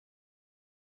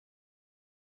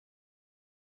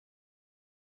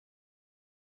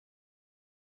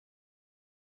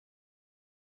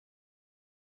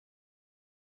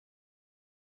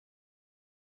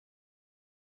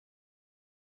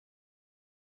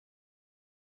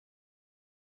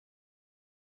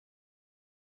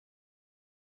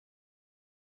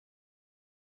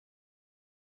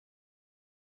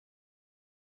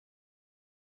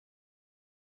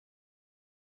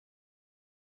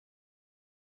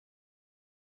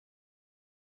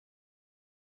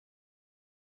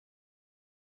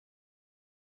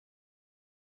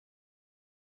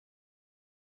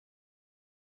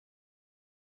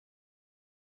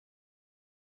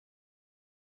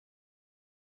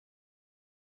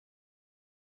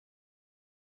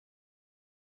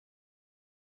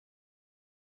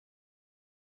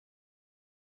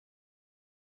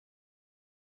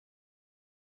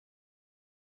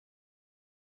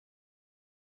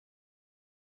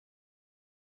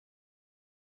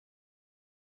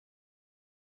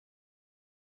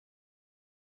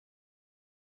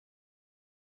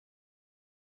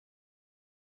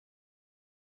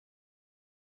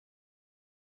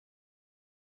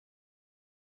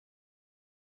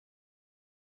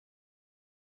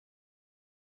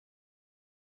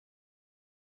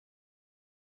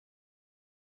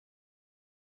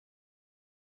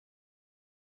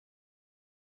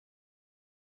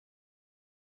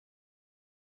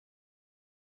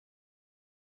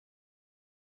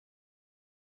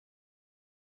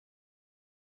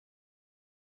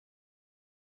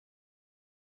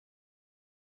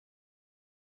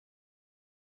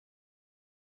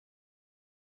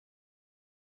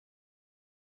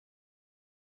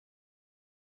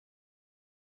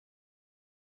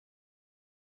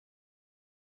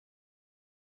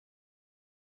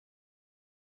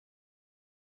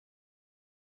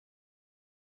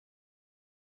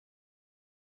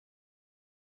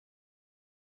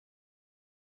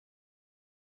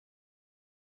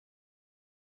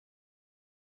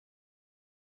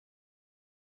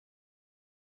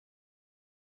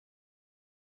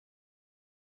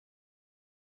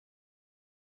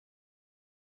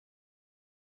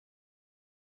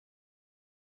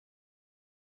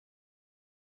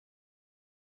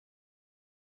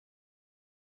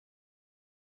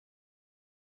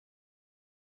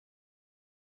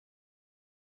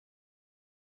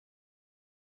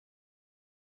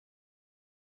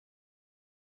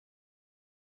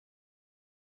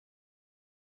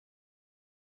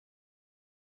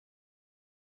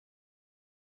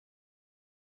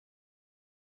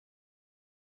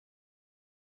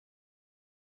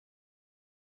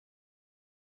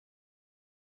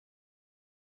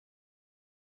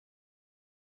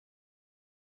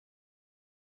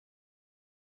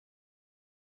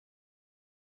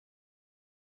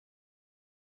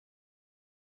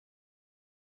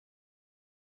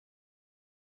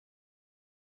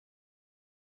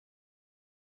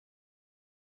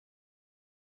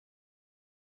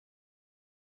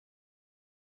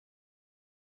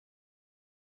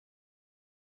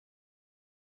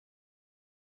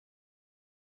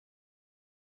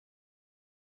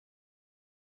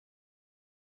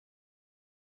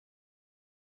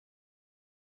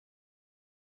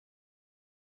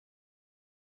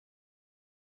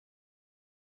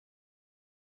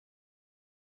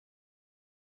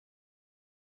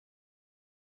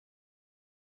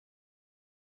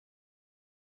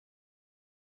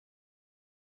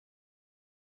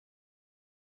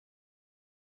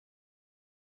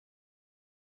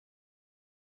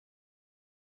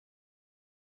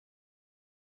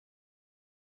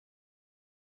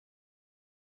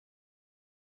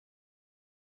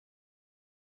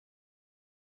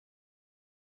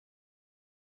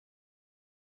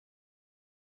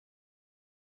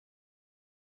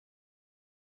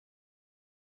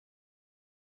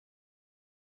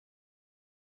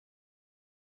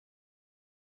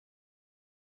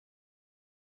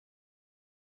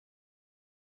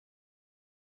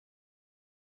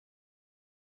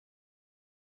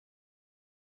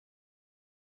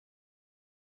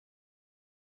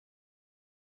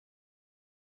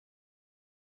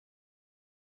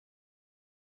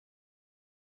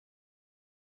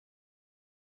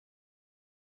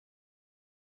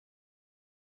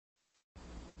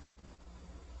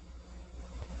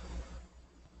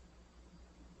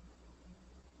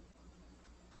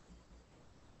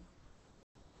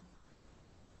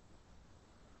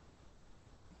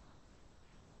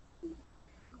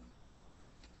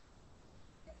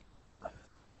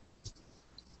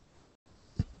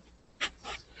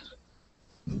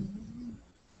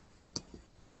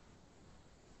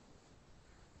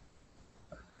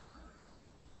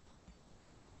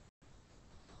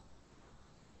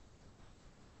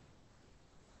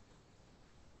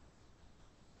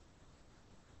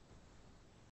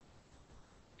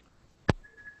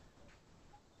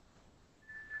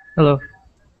Hello.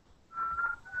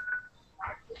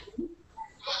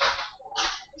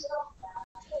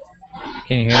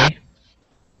 Can you hear me?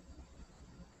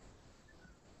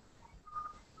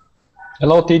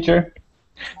 Hello, teacher.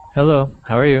 Hello.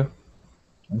 How are you?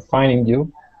 I'm finding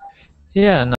you.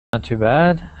 Yeah, not too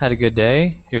bad. Had a good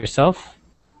day. Yourself?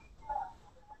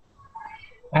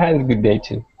 I had a good day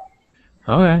too.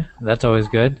 Okay, that's always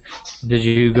good. Did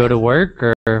you go to work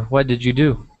or what did you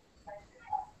do?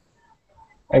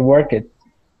 I work it.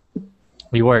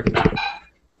 You worked.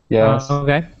 Yes.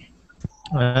 Okay.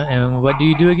 And what do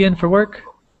you do again for work?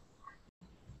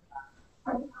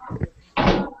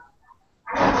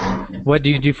 What do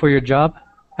you do for your job,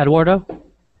 Eduardo?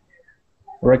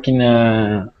 Work in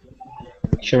a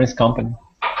insurance company.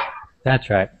 That's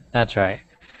right. That's right.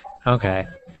 Okay.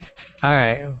 All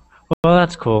right. Well,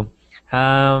 that's cool.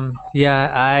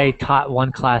 Yeah, I taught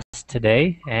one class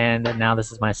today, and now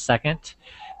this is my second.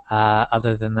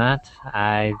 Other than that,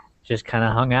 I just kind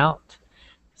of hung out,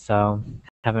 so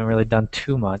haven't really done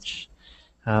too much.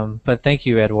 But thank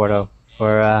you, Eduardo,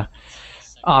 for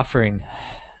offering,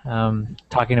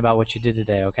 talking about what you did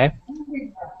today. Okay.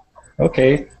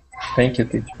 Okay. Thank you,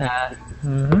 teacher. Uh,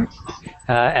 mm-hmm.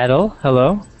 Edil,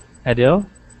 hello, Edil.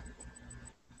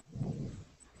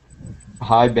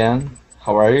 Hi Ben,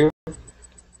 how are you?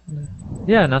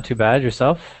 Yeah, not too bad.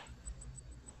 Yourself?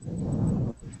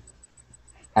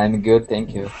 I'm good,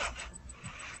 thank you.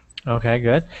 Okay,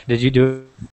 good. Did you do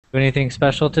anything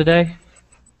special today?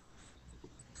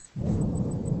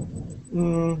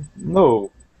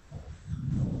 No,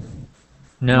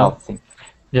 No, nothing.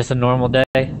 just a normal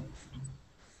day.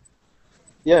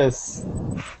 Yes,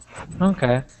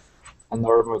 Okay, a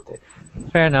normal day.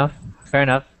 fair enough. Fair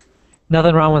enough.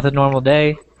 Nothing wrong with a normal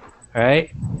day, all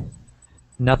right?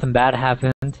 Nothing bad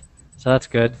happened, so that's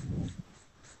good.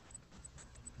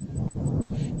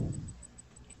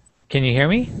 Can you hear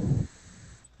me?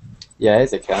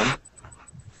 Yes, I can.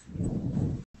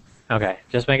 Okay,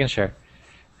 just making sure.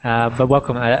 But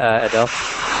welcome, Adele.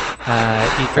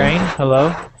 Thank Efrain, you. hello.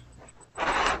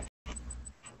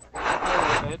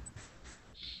 Hello, Ben.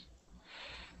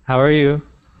 How are you?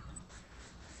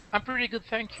 I'm pretty good,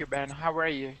 thank you, Ben. How are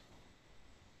you?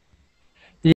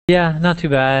 Yeah, not too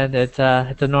bad. It's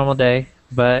a normal day,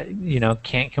 but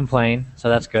can't complain, so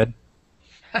that's good.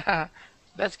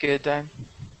 That's good, then.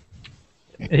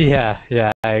 Yeah,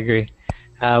 yeah, I agree.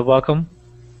 Welcome,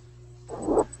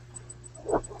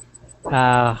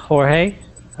 Jorge,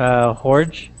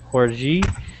 Jorge.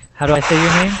 How do I say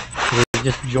your name? Is it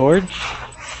just George?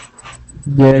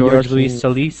 Yeah, George George. Luis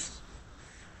Solis? Just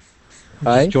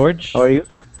Hi, how George? are you?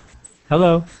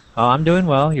 Hello. Oh, I'm doing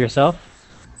well. Yourself?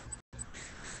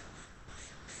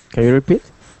 Can you repeat?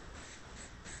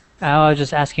 I was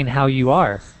just asking how you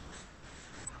are.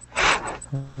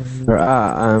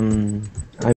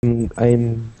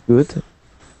 I'm good.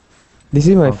 This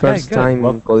is my Okay, first good. time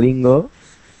Well, in Colingo.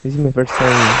 This is my first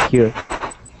time here.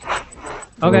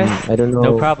 okay, I don't no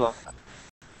know. problem.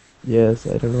 Yes,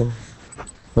 I don't know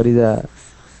what is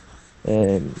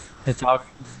um It's all.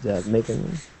 that making.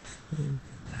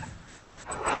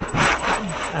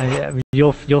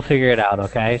 You'll figure it out.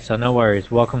 Okay, so no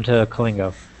worries. Welcome to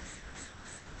Kalingo.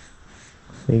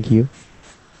 Thank you.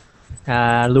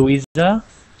 Louisa,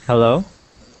 hello.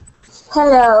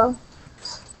 Hello,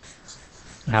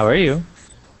 How are you?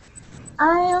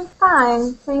 I am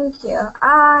fine, thank you.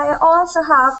 I also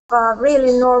have a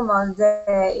really normal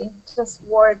day, just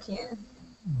working.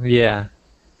 Yeah.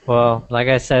 Well, like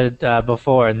I said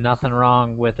before, nothing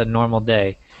wrong with a normal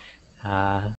day.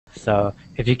 So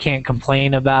if you can't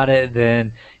complain about it,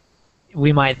 then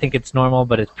we might think it's normal,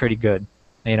 but it's pretty good.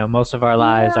 Most of our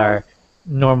lives Yeah, are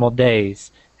normal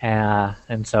days,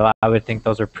 and so I would think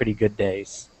those are pretty good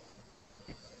days.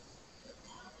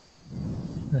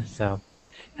 So,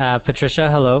 Patricia,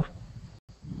 hello.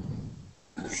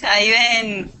 Hi,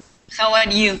 Ben. How are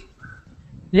you?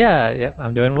 Yeah, yeah,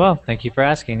 I'm doing well. Thank you for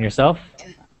asking. Yourself?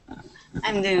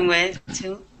 I'm doing well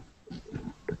too.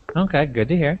 Okay, good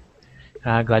to hear.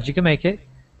 Glad you can make it.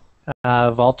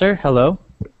 Walter, hello.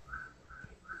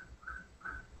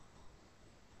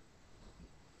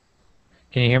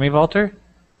 Can you hear me, Walter?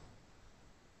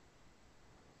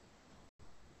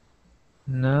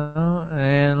 No.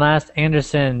 And last,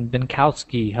 Anderson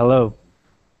Binkowski, hello.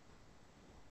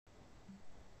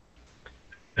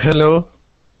 Hello,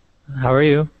 How are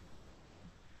you?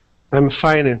 I'm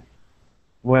fine.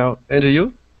 Well, and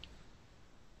you?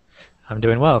 I'm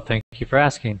doing well. Thank you for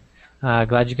asking.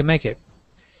 Glad you can make it.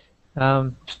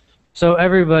 Um, so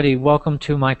everybody, welcome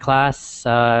to my class.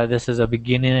 This is a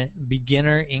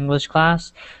beginner English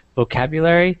class,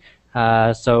 vocabulary.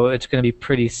 So it's going to be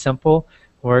pretty simple.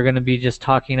 we're going to be just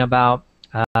talking about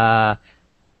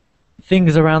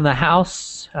things around the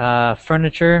house,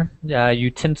 furniture,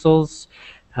 utensils,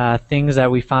 things that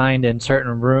we find in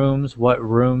certain rooms, what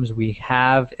rooms we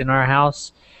have in our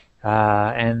house,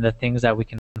 and the things that we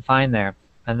can find there.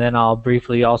 And then I'll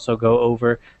briefly also go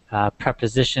over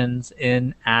prepositions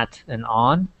in, at, and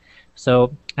on.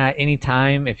 So at any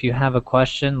time, if you have a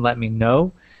question, let me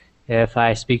know. If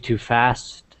I speak too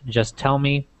fast, just tell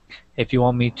me. If you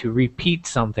want me to repeat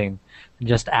something,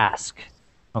 just ask.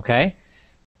 Okay?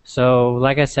 So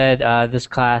like I said, this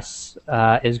class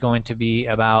is going to be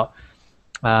about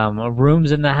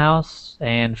rooms in the house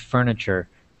and furniture,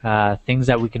 things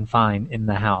that we can find in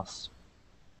the house.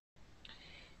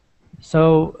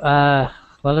 So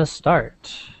let us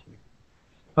start.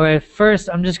 Okay, first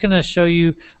I'm just going to show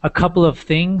you a couple of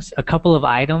things, a couple of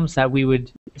items that we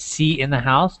would see in the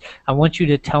house. I want you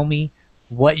to tell me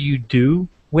what you do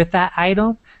with that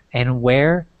item and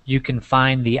where you can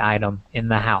find the item in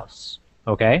the house.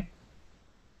 Okay?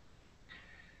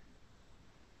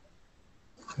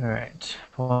 All right,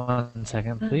 1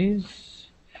 second, please.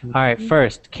 All right,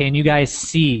 first, can you guys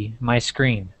see my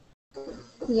screen?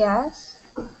 Yes.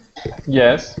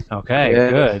 Yes. Okay,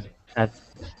 Yes. good.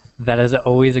 That is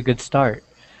always a good start.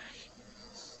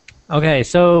 Okay,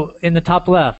 so in the top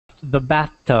left, the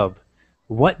bathtub.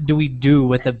 What do we do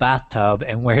with the bathtub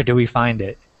and where do we find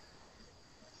it?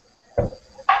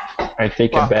 I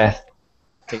take a bath.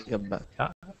 Take a bath.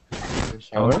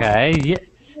 Shower? Okay, yeah.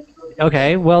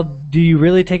 Okay, well, do you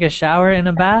really take a shower in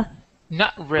a bath?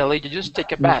 Not really. You just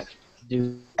take a bath.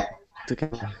 You took a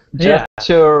bath. Yeah. Just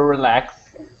to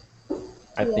relax,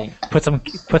 I think. Put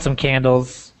some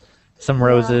candles, some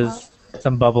roses,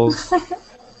 some bubbles,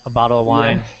 a bottle of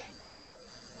wine.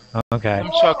 Okay.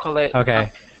 Some chocolate.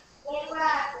 Okay.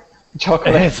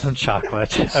 Chocolate. Some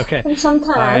chocolate. Okay. And sometimes.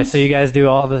 All right. So you guys do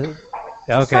all the.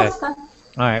 Okay. All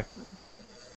right.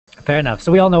 Fair enough.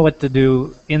 So we all know what to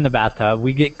do in the bathtub.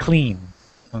 We get clean.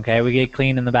 Okay. We get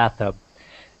clean in the bathtub.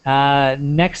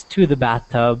 Next to the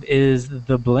bathtub is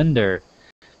the blender.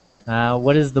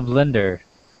 What is the blender?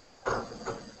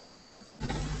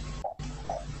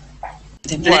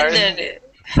 The blender.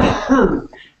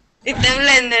 It's the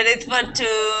blender. It's for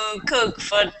to cook,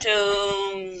 for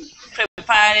to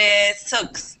prepare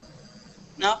soups.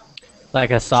 No?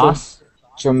 Like a sauce?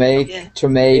 To make Yeah.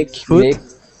 Food? mix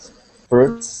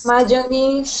fruits,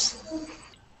 Mayonnaise.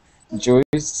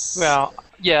 juice. Well,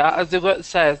 yeah, as the word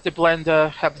says, the blender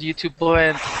helps you to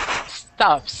blend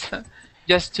stuffs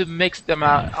just to mix them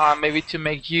out, maybe to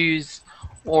make juice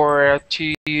or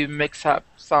to mix up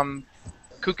some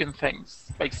cooking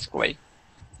things, basically.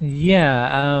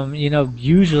 Yeah,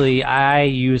 usually I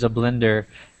use a blender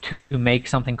to make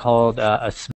something called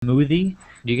a smoothie.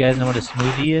 Do you guys know what a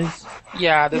smoothie is?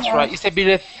 Yeah, that's right. It's a bit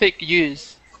of thick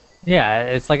juice. Yeah,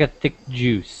 it's like a thick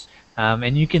juice.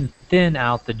 And you can thin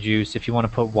out the juice if you want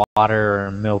to put water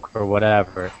or milk or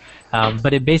whatever.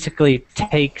 But it basically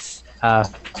takes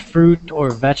fruit or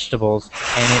vegetables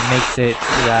and it makes it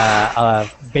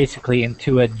basically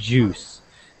into a juice,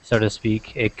 so to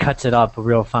speak. It cuts it up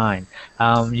real fine.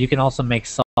 You can also make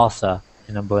salsa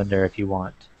in a blender if you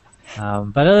want.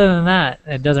 But other than that,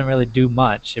 it doesn't really do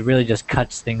much. It really just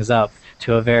cuts things up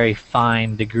to a very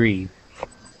fine degree.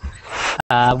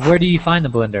 Where do you find the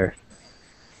blender?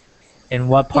 In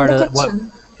what part In the of what?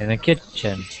 kitchen. In the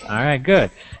kitchen. All right,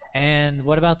 good. And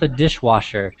what about the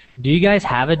dishwasher? Do you guys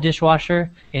have a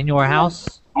dishwasher in your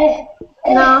house? No.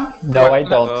 No, I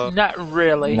don't. Not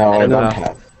really. No, I No. don't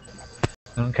have.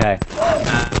 Okay.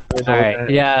 All right.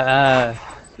 Yeah.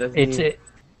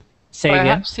 Say I again.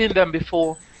 have seen them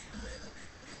before.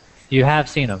 You have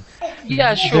seen them.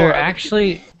 Yeah, sure. They're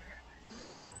actually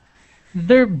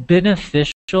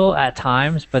beneficial at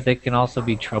times, but they can also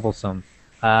be troublesome.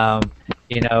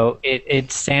 It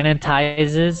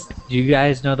sanitizes. Do you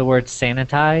guys know the word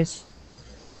sanitize?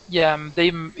 Yeah,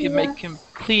 it make him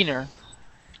cleaner.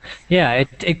 Yeah,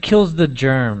 it kills the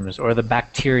germs or the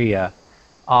bacteria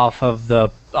off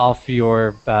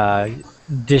your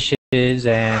dishes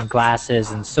and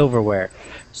glasses and silverware.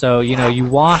 So you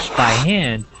wash by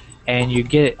hand and you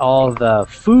get all the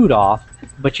food off,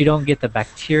 but you don't get the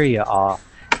bacteria off.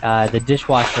 The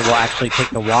dishwasher will actually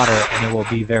take the water and it will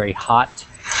be very hot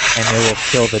and it will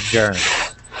kill the germs.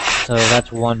 So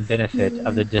that's one benefit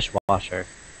of the dishwasher.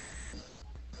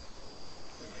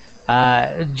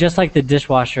 Just like the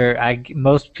dishwasher,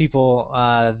 most people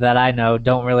that I know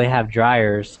don't really have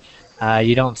dryers.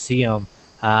 You don't see them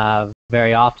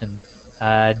very often.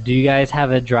 Do you guys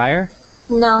have a dryer?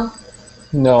 No.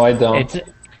 No, I don't.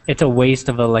 It's a waste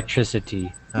of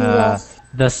electricity. Yes.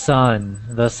 The sun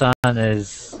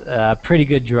is a pretty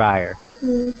good dryer.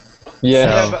 Mm.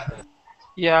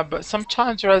 Yeah. But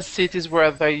sometimes there are cities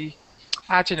where they,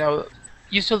 I don't know,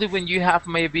 usually when you have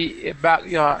maybe a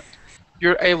backyard,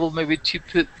 you're able maybe to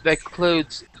put the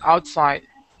clothes outside.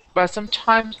 But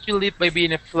sometimes you live maybe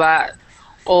in a flat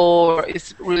or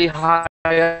it's really high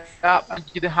up and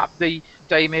you don't have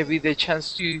maybe the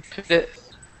chance to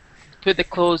put the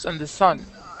clothes in the sun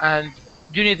and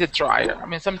you need a dryer. I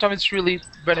mean, sometimes it's really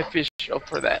beneficial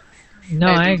for that.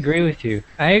 No, I Maybe. agree with you.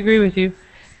 I agree with you,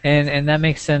 and that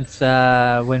makes sense.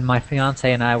 When my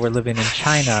fiance and I were living in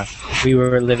China, we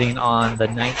were living on the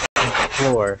 19th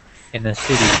floor in the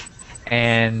city,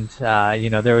 and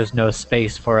there was no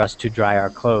space for us to dry our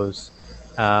clothes.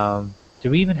 Do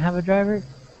we even have a dryer?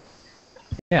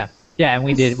 Yeah, yeah, and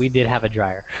we did have a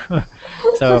dryer,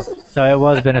 so it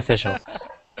was beneficial.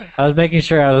 I was making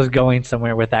sure I was going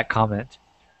somewhere with that comment.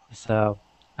 So,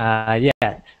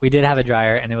 yeah, we did have a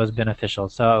dryer and it was beneficial.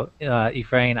 So,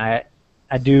 Ephraim, I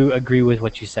do agree with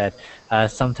what you said.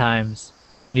 Sometimes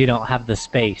you don't have the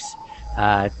space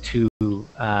to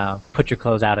put your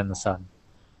clothes out in the sun.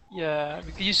 Yeah,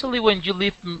 because usually when you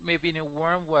live maybe in a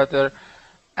warm weather,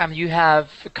 you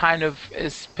have kind of a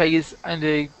space in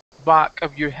the back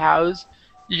of your house,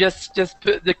 you just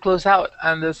put the clothes out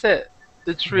and that's it.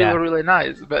 It's really Yeah, really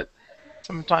nice, but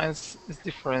sometimes it's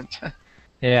different.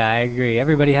 yeah, I agree.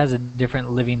 Everybody has a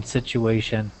different living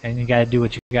situation, and you gotta do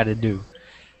what you gotta do.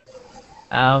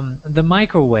 The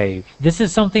microwave. This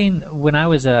is something when I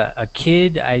was a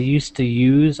kid I used to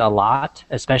use a lot,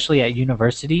 especially at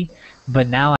university, but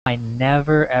now I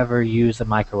never ever use the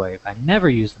microwave. I never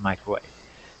use the microwave.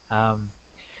 Um,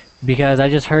 because I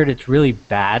just heard it's really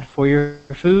bad for your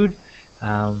food.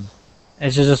 Um, it's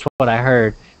just what I heard.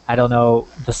 I don't know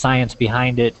the science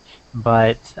behind it,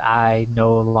 but I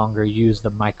no longer use the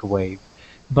microwave.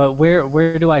 But where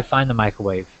do I find the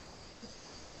microwave,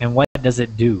 and what does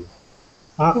it do?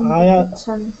 In I, the I,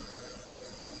 kitchen.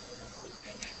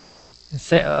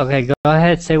 Say okay. Go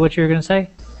ahead. Say what you were gonna say.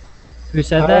 Who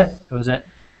said I, that? Was that?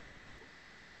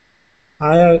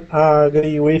 I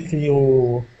agree with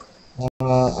you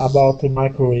about the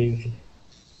microwave.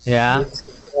 Yeah. It's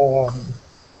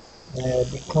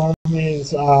the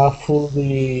comments are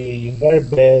fully very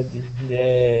bad.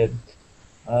 The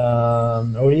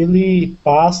really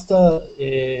pasta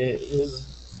is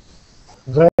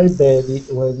very bad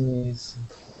when it's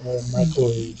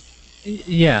microwave.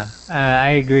 Yeah. I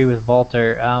agree with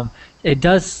Walter. It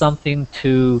does something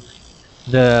to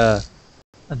the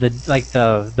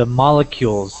the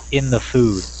molecules in the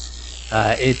food.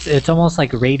 It's almost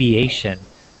like radiation,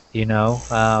 you know,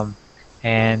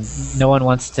 and no one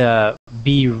wants to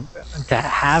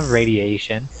have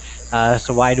radiation.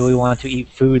 So why do we want to eat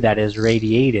food that is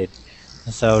radiated?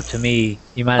 So to me,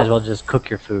 you might as well just cook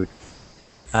your food.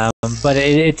 Um, but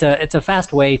it's a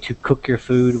fast way to cook your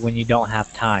food when you don't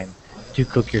have time to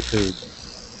cook your food.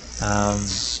 Um,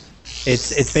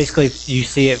 it's basically you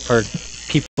see it for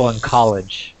people in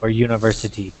college or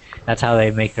university. That's how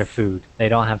they make their food. They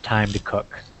don't have time to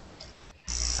cook,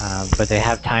 but they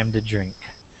have time to drink.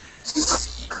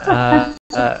 Uh,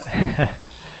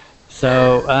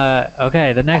 uh,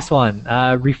 okay, the next one,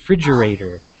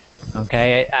 refrigerator.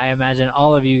 Okay, I imagine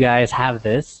all of you guys have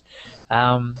this.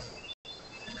 Um,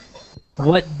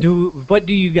 what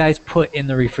do you guys put in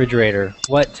the refrigerator?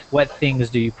 What things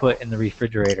do you put in the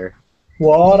refrigerator?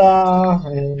 Water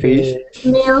and Fish,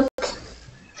 Milk,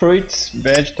 fruits,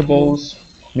 vegetables,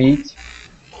 meat,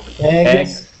 eggs,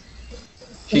 eggs,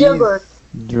 cheese, yogurt.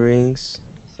 drinks,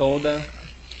 soda,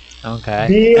 Okay.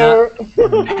 beer.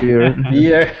 Beer.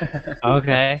 beer.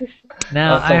 Okay.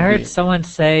 Now Lots I of heard beer. someone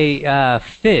say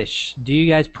fish. Do you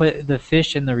guys put the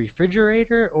fish in the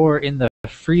refrigerator or in the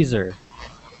freezer?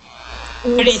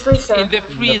 In the In freezer. the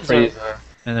In the freezer. freezer.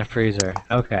 In the freezer.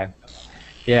 Okay.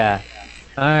 Yeah.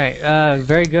 All right.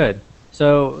 Very good.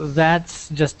 So that's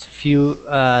just a few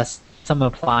some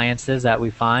appliances that we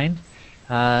find.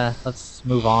 Let's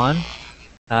move on.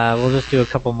 We'll just do a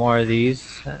couple more of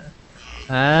these.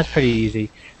 That's pretty easy.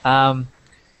 Um,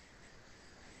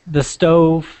 the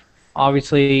stove,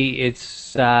 obviously,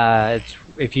 it's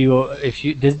if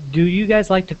you do you guys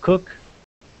like to cook?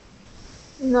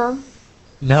 No.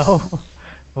 No.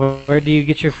 Where do you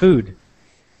get your food?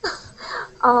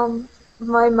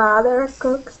 My mother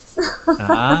cooks.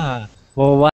 Ah.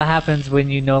 Well, what happens when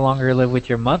you no longer live with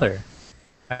your mother?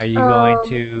 Are you going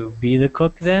um, to be the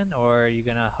cook then, or are you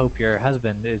gonna hope your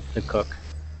husband is the cook?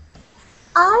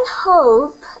 I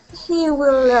hope he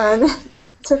will learn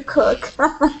to cook.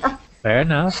 Fair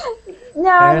enough.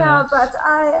 No, Fair no, enough. but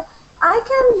I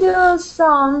can do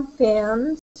some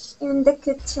things in the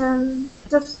kitchen.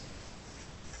 Just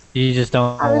You just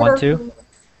don't a want little to?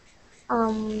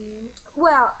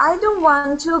 Well, I don't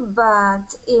want to,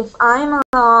 but if I'm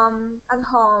at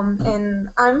home and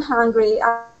I'm hungry,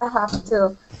 I have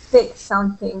to pick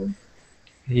something.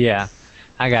 Yeah,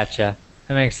 I gotcha.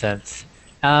 That makes sense.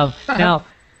 Now,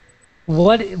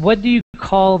 what do you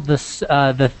call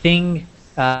the thing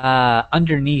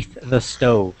underneath the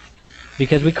stove?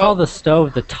 Because we call the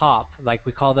stove the top, like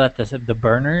we call that the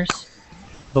burners.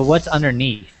 But what's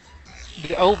underneath?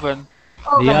 The oven.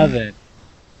 The oven.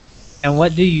 And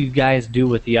what do you guys do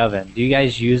with the oven? Do you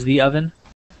guys use the oven?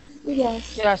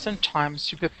 Yes. Yeah,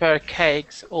 sometimes you prepare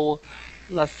cakes or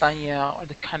lasagna or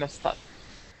the kind of stuff.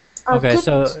 Okay,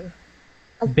 so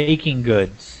baking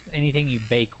goods, anything you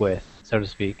bake with, so to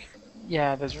speak.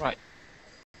 Yeah, that's right.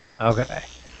 Okay.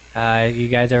 You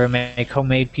guys ever make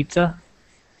homemade pizza?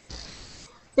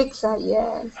 Pizza,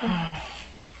 yes.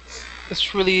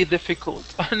 It's really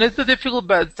difficult. And it's difficult,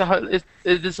 but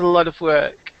it is a lot of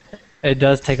work. It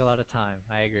does take a lot of time.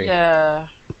 I agree. Yeah.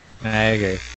 I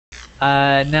agree.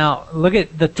 Now, look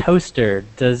at the toaster.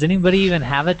 Does anybody even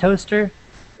have a toaster?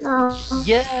 No.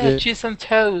 Yeah, cheese and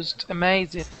toast.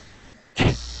 Amazing.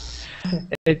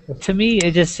 To me,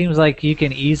 it just seems like you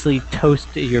can easily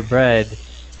toast your bread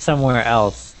somewhere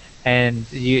else, and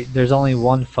there's only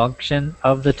one function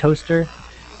of the toaster,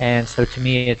 and so to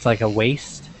me, it's like a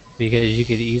waste because you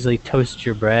could easily toast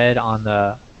your bread on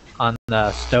the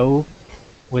stove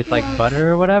with like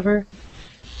butter or whatever.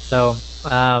 So,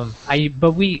 my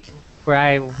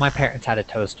parents had a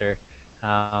toaster,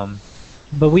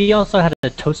 but we also had a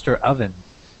toaster oven.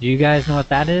 Do you guys know what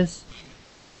that is?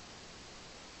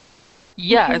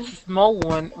 Yeah, it's a small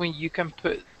one when you can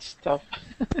put stuff.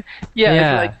 Yeah,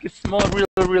 it's like a small,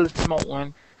 really small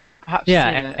one. I have seen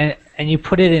it. and you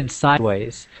put it in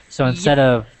sideways. So instead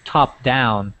of top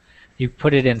down, you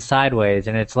put it in sideways,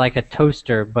 and it's like a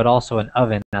toaster, but also an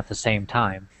oven at the same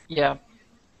time. Yeah.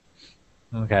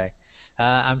 Okay.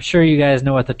 I'm sure you guys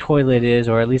know what the toilet is,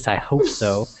 or at least I hope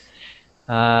so.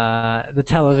 The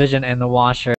television and the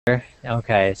washer.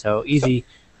 Okay, so easy.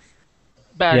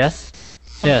 But Yes?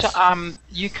 Yes.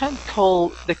 you can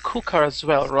call the cooker as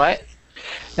well, right?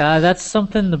 That's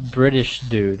something the British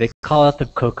do. They call it the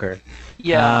cooker.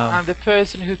 Yeah, and the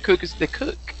person who cooks is the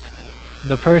cook.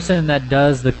 The person that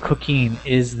does the cooking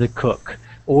is the cook,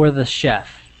 or the chef.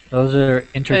 Those are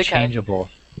interchangeable.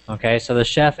 Okay, so the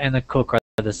chef and the cook are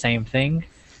the same thing,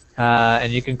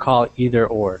 and you can call it either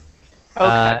or.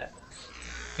 Okay.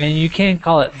 And you can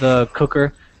call it the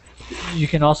cooker. You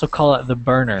can also call it the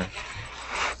burner.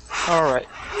 Alright.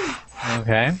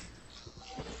 Okay.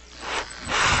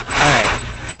 Alright.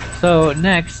 So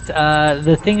next,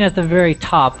 the thing at the very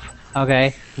top,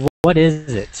 okay, what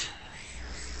is it?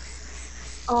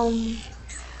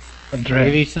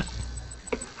 Maybe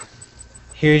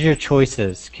here's your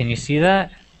choices. Can you see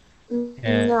that?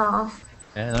 Yeah. No.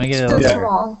 Yeah, let me get it a Too little better.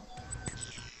 small.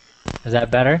 Is that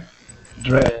better?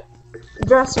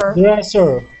 Dresser.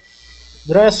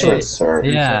 Dresser.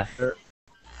 Yeah.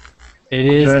 It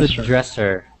is the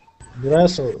dresser.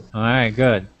 Dresser. Alright,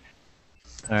 good.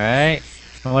 Alright.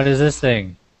 What is this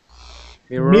thing?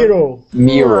 Mirror.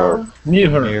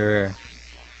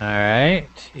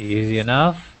 Alright, easy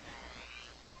enough.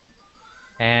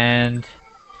 And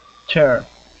Chair.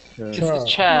 It's a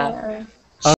chair.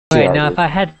 okay, now if I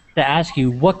had to ask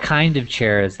you, what kind of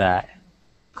chair is that?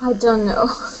 I don't know.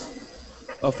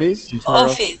 Office?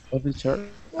 Office. Office chair?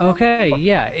 Okay,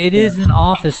 yeah, it is an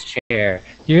office chair.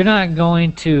 You're not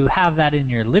going to have that in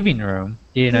your living room,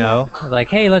 you know? Like,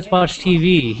 hey, let's watch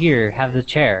TV. Here, have the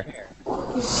chair.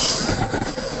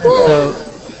 So,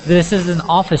 this is an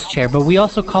office chair, but we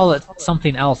also call it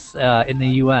something else in the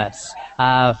US.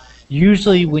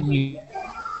 Usually when you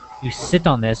sit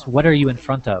on this, what are you in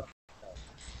front of?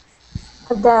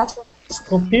 A desk.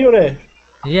 Computer.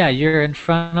 Yeah, you're in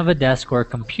front of a desk or a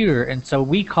computer, and so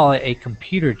we call it a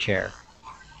computer chair.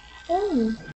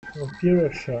 Computer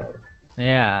chair.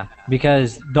 Yeah,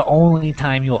 because the only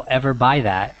time you'll ever buy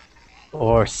that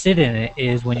or sit in it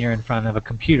is when you're in front of a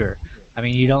computer. I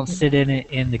mean, you don't sit in it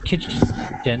in the kitchen.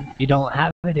 You don't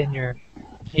have it in your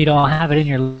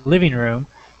living room.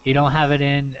 You don't have it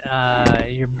in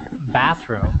your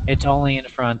bathroom. It's only in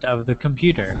front of the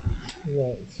computer.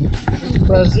 Yes. In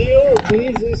Brazil,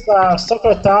 this is a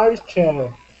secretary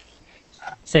chair.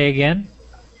 Say again?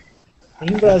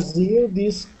 In Brazil,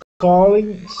 this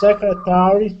calling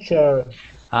secretary chair.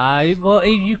 Well,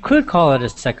 you could call it a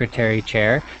secretary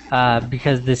chair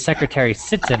because the secretary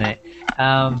sits in it.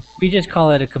 We just call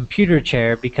it a computer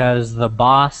chair because the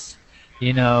boss,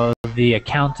 you know, the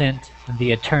accountant,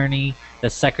 the attorney, the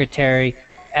secretary,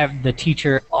 the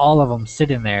teacher, all of them sit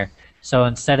in there. So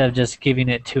instead of just giving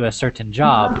it to a certain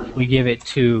job, we give it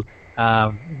to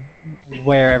um,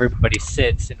 where everybody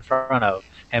sits in front of,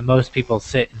 and most people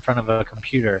sit in front of a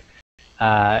computer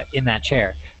in that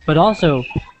chair. But also,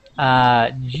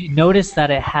 you notice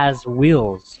that it has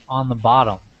wheels on the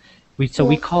bottom. So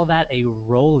we call that a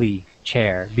rolly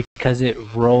chair because it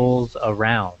rolls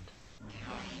around.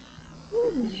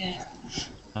 Yeah.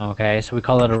 Okay, so we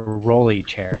call it a rolly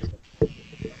chair.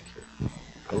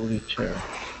 Holy chair.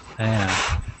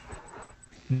 Yeah.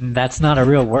 That's not a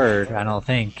real word, I don't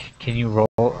think. Can you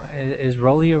roll? Is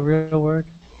rolly a real word?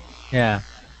 Yeah.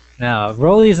 No,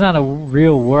 rolly is not a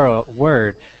real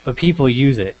word, but people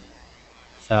use it.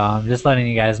 So I'm just letting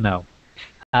you guys know.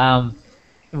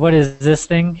 What is this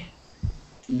thing?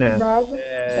 Bed. Bed.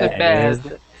 It's a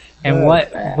bed. And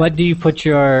what do you put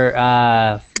your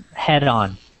head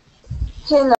on?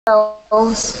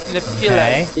 Pillows. The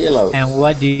Okay. Pillow. And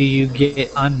what do you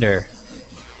get under?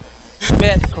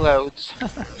 bed clothes.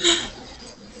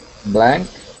 Blank.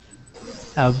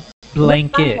 A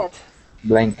blanket.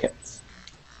 Blankets.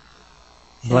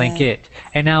 Blanket.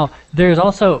 And now there's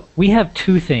also, we have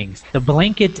two things. The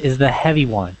blanket is the heavy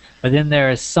one, but then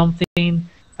there is something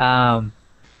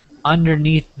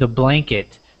underneath the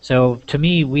blanket. So to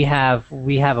me, we have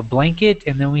a blanket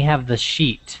and then we have the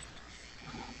sheet.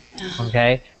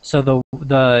 Okay, so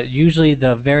the usually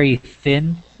the very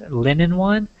thin linen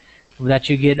one that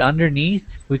you get underneath,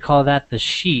 we call that the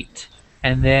sheet,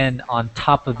 and then on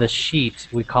top of the sheet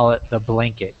we call it the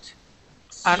blanket.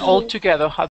 And all together,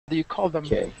 how do you call them?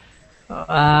 Okay.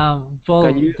 Well,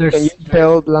 Can you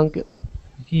spell blanket?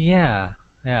 Yeah.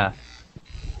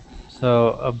 So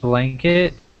a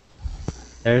blanket.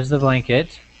 There's the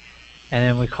blanket, and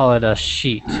then we call it a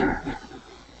sheet.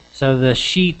 So the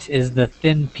sheet is the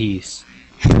thin piece,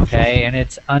 okay, and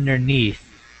it's underneath,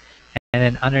 and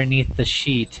then underneath the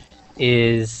sheet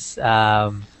is,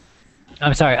 underneath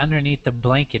the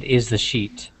blanket is the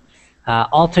sheet.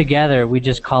 Altogether, we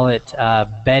just call it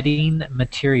bedding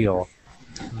material.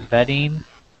 Bedding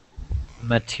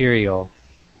material.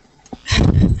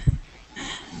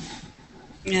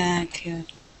 Yeah,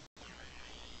 cute.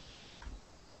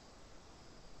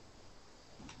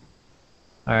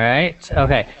 All right.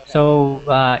 Okay. So,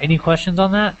 any questions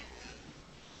on that?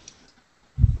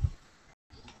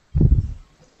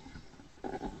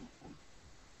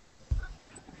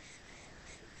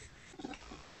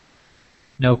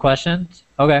 No questions?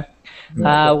 Okay.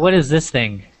 What is this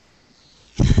thing?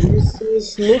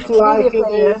 This look like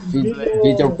player.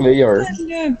 Video player.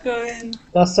 Look, Gwen.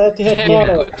 cassette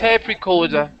recorder. Tape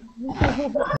recorder.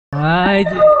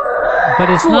 But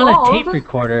it's not a tape Old.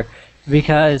 recorder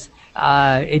because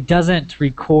it doesn't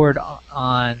record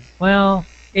on. Well,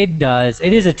 it does.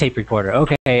 It is a tape recorder.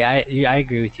 Okay, I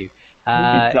agree with you.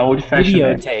 It's old-fashioned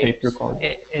Videotape. tape recorder.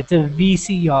 It's a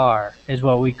VCR, is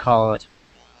what we call it.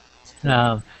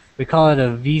 We call it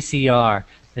a VCR,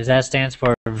 because that stands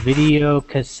for Video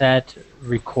Cassette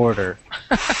Recorder.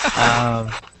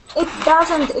 It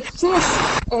doesn't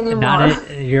exist anymore.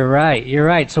 You're right. You're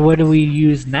right. So what do we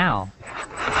use now?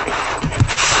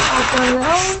 I don't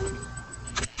know.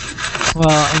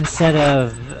 Well, instead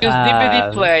of Use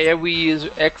DVD player, we use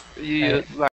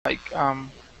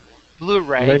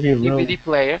Blu-ray Maybe real- DVD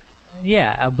player.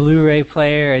 yeah, a Blu-ray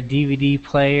player, a DVD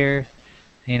player,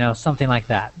 something like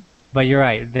that. But you're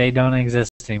right, they don't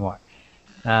exist anymore.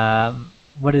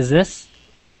 What is this?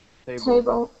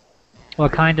 Table.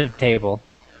 What kind of table?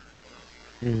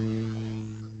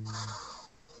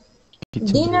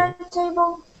 Dinner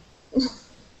table.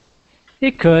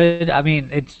 It could. I mean,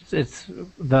 it's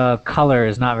the color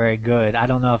is not very good. I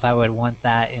don't know if I would want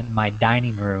that in my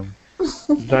dining room.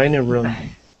 Dining room.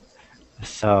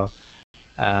 So,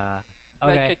 okay.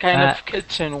 Like a kind of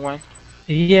kitchen one.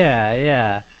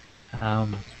 Yeah.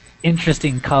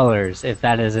 Interesting colors, if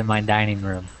that is in my dining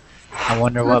room. I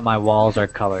wonder what my walls are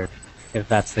colored, if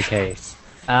that's the case.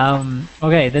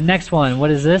 Okay, the next one. What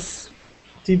is this?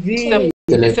 TV.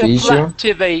 It's a Television. flat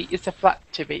TV. It's a flat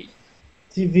TV.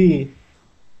 TV.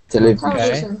 Television.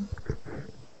 Television.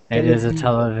 It is a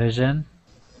television.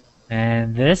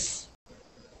 And this?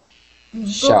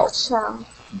 Shelf.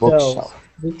 Bookshelf. Bookshelf.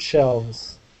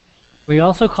 Bookshelves. We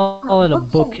also call it a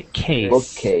Bookcase. bookcase.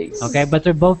 Bookcase. Okay, but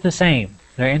they're both the same.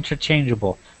 They're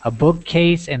interchangeable. A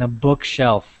bookcase and a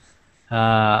bookshelf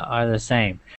are the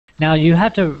same. Now you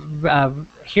have to.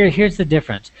 Here's the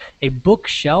difference. A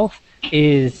bookshelf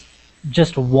is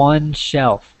just one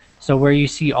shelf. So where you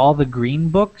see all the green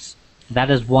books, that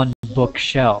is one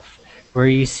bookshelf. Where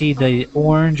you see the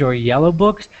orange or yellow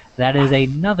books, that is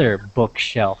another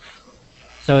bookshelf.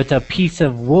 So it's a piece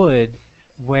of wood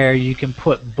where you can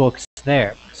put books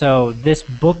there. So this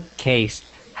bookcase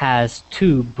has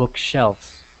two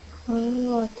bookshelves.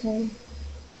 Oh, okay.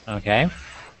 Okay.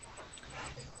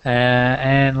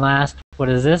 And last, what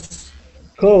is this?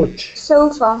 Coach.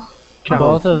 Sofa.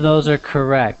 Both of those are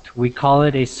correct. We call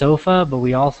it a sofa, but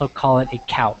we also call it a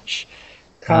couch.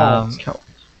 Couch.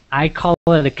 I call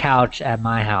it a couch at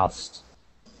my house.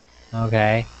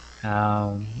 Okay.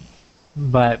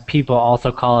 But people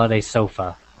also call it a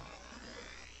sofa.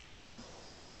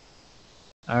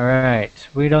 Alright,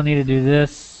 we don't need to do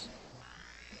this.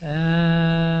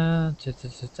 Okay,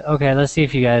 let's see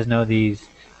if you guys know these,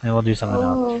 and we'll do something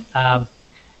else.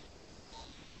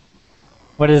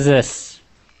 What is this?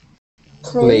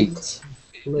 Plate.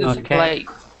 Okay.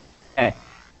 Okay.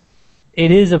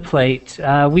 It is a plate.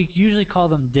 We usually call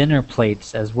them dinner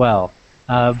plates as well,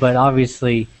 but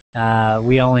obviously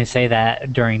we only say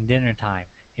that during dinner time.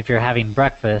 If you're having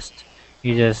breakfast,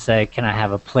 you just say, "Can I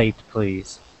have a plate,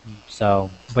 please?"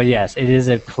 So, but yes, it is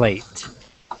a plate.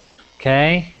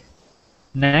 Okay.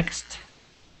 Next.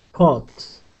 Pot.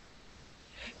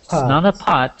 It's not a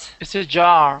pot. It's a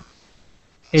jar.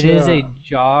 It is a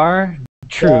jar.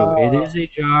 True. It is a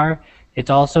jar. It's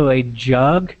also a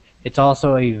jug. It's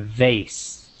also a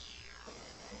vase.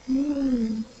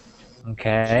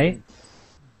 Okay.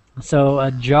 So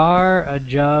a jar, a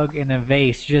jug, and a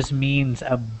vase just means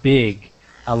a big,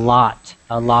 a lot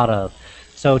of.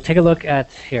 So take a look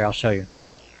at here. I'll show you.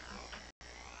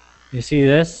 You see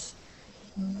this?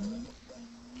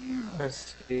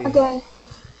 Let's see. Okay.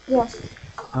 Yes.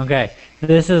 Okay.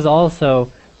 This is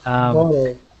also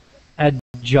a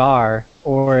jar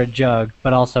or a jug,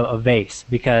 but also a vase,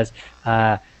 because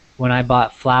when I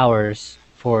bought flowers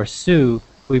for Sue,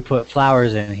 we put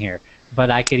flowers in here. But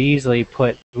I could easily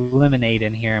put lemonade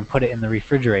in here and put it in the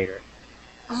refrigerator.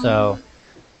 So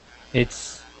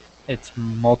it's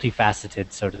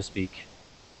multifaceted, so to speak.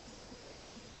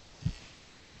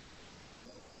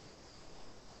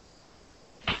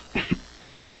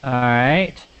 All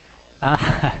right.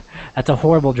 That's a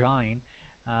horrible drawing.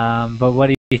 But what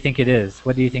do you think it is?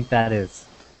 What do you think that is?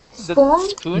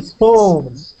 Spoon?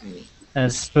 Spoon. A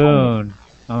spoon.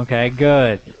 Okay,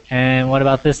 good. And what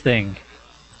about this thing?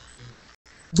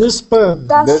 Dustpan.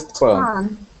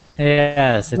 Dustpan.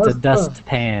 Yes, it's a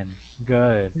dustpan.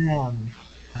 Good. All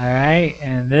right,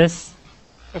 and this?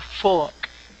 A fork.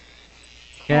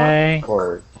 Okay.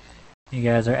 Fork. You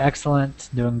guys are excellent.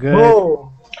 Doing good.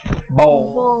 Bowl.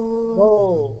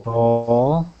 Bowl.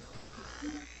 Bowl.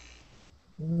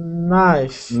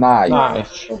 Knife.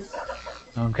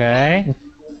 Okay.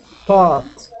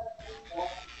 Pot.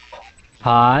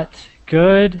 Pot.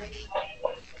 Good.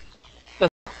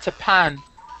 It's a pan.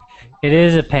 It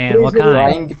is a pan. What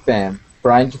kind?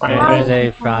 Frying pan. It is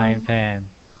a frying pan.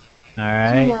 All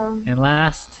right. Yeah. And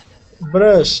last?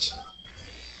 Brush.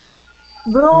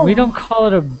 Broom. We don't call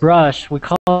it a brush. We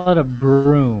call it a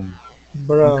broom. We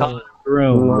call it a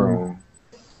broom.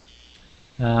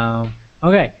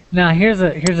 Okay. Now here's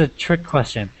a trick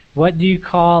question. What do you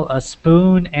call a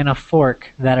spoon and a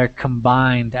fork that are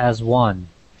combined as one?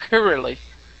 Really?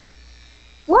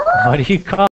 What? What do you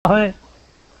call it?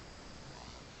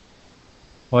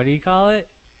 What do you call it?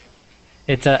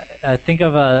 It's think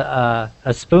of a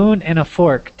spoon and a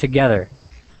fork together.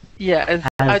 Yeah,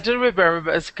 I do remember,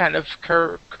 but it's kind of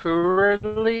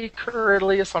curly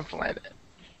or something like that.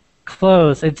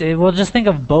 Close. We'll just think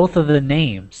of both of the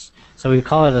names. So we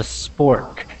call it a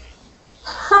spork.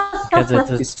 Because it's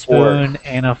a spoon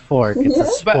and a fork. It's a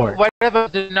spork. But what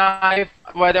about the knife?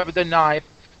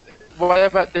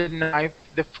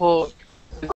 The fork,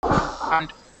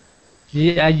 and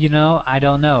Yeah, you know, I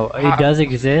don't know. It does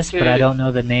exist, but I don't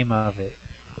know the name of it.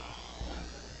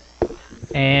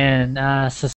 And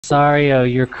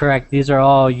Cesario, you're correct. These are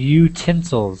all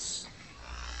utensils.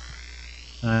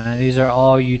 These are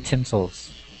all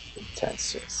utensils.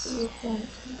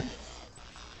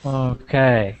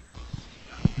 Okay.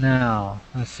 Now,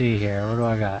 let's see here. What do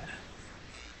I got?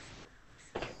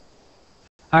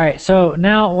 Alright, so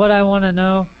now what I want to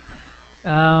know,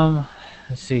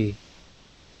 let's see.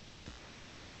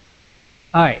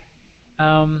 Alright,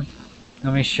 let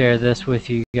me share this with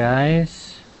you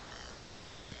guys.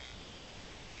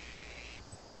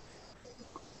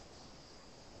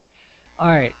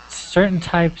 Alright, certain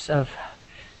types of,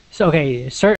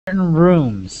 certain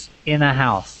rooms in a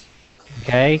house.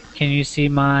 Okay, can you see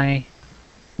my...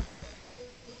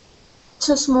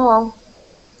 Too small.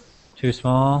 Too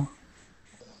small?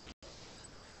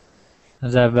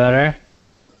 Is that better?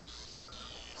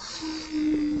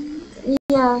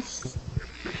 Yes.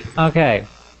 Okay.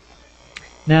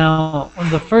 Now,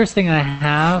 the first thing I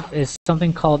have is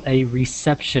something called a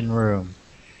reception room.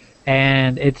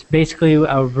 And it's basically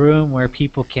a room where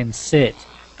people can sit.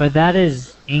 But that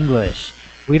is English.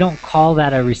 we don't call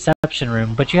that a reception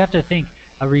room, but you have to think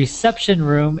a reception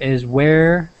room is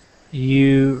where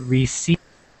you receive.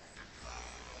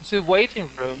 It's a waiting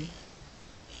room.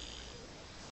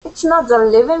 It's not the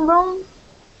living room.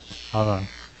 Hold on.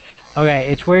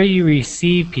 Okay, it's where you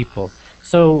receive people.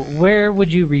 So where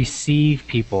would you receive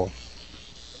people?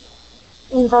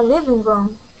 In the living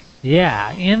room.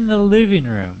 Yeah, in the living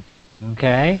room.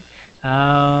 Okay.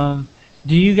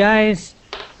 Do you guys?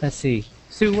 Let's see.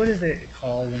 Sue, what is it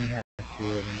called when you have two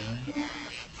living rooms?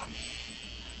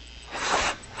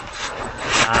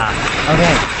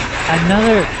 Okay.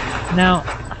 Another. Now,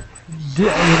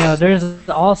 there's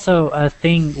also a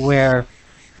thing where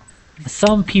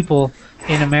some people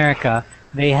in America,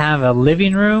 they have a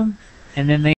living room and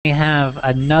then they have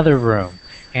another room,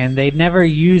 and they never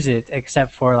use it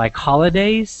except for like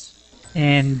holidays.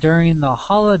 And during the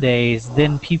holidays,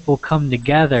 then people come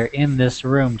together in this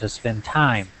room to spend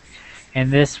time. And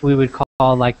this we would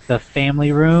call like the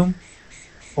family room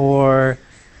or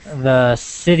the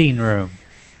sitting room.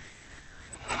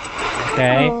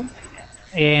 Okay? Oh.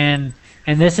 And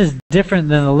this is different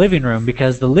than the living room,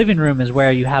 because the living room is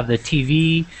where you have the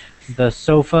TV, the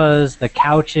sofas, the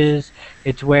couches.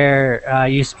 It's where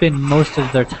you spend most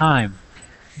of their time.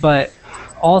 But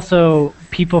also,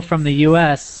 people from the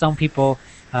U.S., some people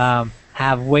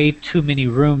have way too many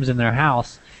rooms in their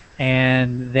house,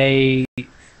 and they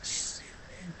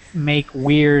make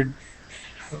weird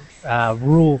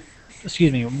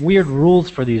weird rules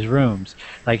for these rooms.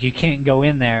 Like you can't go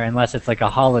in there unless it's like a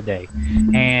holiday.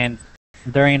 And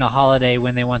during a holiday,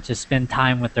 when they want to spend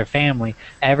time with their family,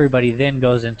 everybody then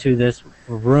goes into this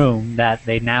room that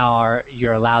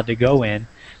you're allowed to go in,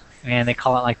 and they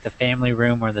call it like the family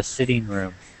room or the sitting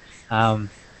room. And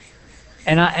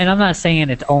I'm not saying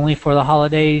it's only for the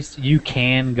holidays. You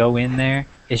can go in there.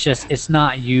 It's just it's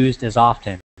not used as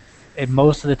often.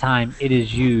 Most of the time, it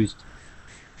is used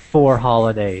for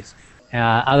holidays.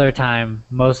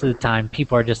 Most of the time,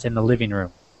 people are just in the living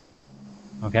room.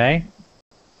 Okay?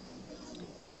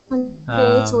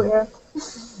 It's weird.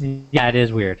 Yeah, it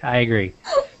is weird. I agree.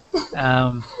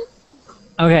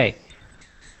 Okay.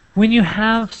 When you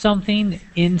have something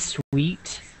en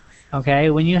suite, okay,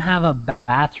 when you have a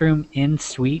bathroom en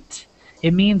suite,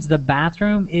 it means the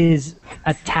bathroom is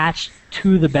attached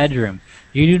to the bedroom.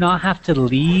 You do not have to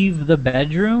leave the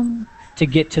bedroom to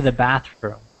get to the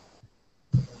bathroom.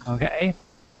 Okay?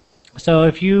 So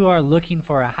if you are looking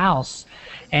for a house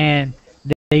and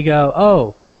they go,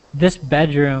 oh, this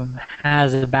bedroom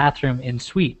has a bathroom en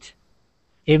suite,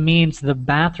 it means the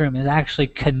bathroom is actually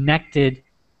connected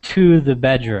to the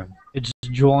bedroom. It's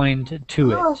joined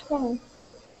to it. Okay.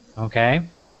 Okay?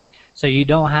 So you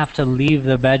don't have to leave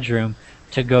the bedroom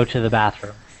to go to the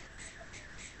bathroom.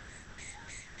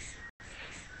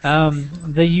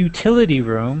 The utility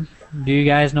room. Do you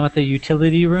guys know what the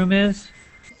utility room is?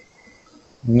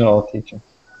 No, teacher.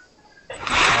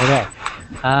 Okay.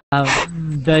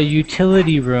 The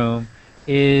utility room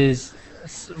is,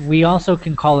 we also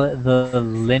can call it the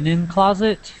linen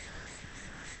closet.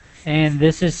 And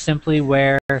this is simply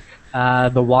where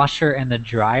the washer and the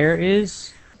dryer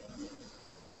is.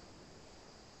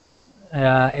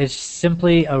 It's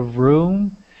simply a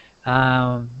room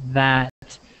that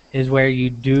is where you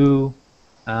do,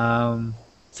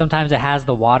 sometimes it has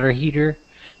the water heater,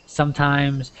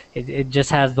 sometimes it just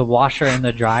has the washer and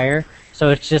the dryer. So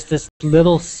it's just this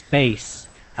little space.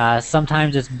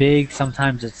 Sometimes it's big,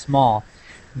 sometimes it's small,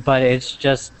 but it's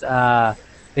just,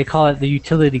 they call it the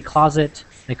utility closet,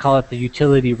 they call it the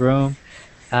utility room.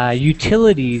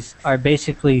 Utilities are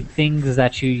basically things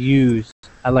that you use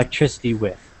electricity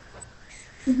with.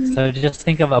 Mm-hmm. So just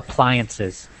think of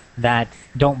appliances that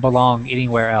don't belong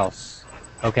anywhere else.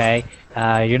 Okay?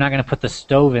 You're not going to put the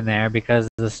stove in there because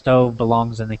the stove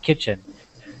belongs in the kitchen.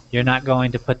 You're not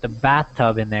going to put the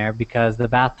bathtub in there because the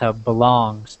bathtub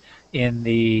belongs in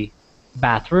the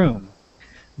bathroom.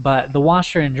 But the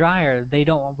washer and dryer, they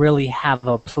don't really have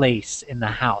a place in the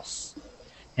house.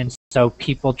 And so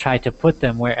people try to put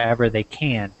them wherever they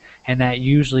can. And that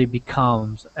usually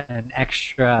becomes an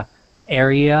extra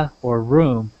area or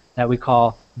room that we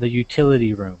call the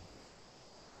utility room.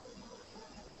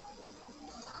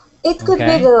 It could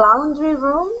be the laundry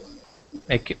room.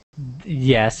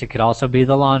 Yes, it could also be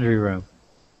the laundry room.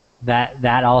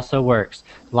 That also works.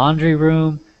 Laundry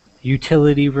room,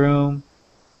 utility room.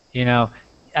 You know,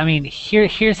 I mean,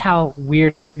 here's how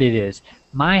weird it is.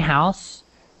 My house,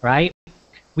 right?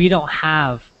 We don't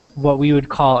have what we would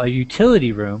call a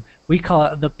utility room. We call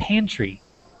it the pantry.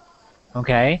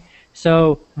 Okay?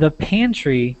 So the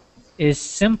pantry is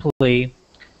simply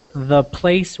the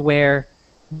place where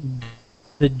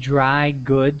the dry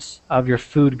goods of your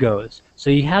food goes. So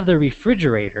you have the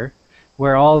refrigerator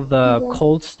where all the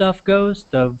cold stuff goes,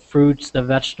 the fruits, the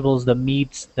vegetables, the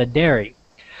meats, the dairy.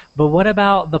 But what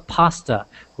about the pasta?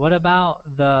 What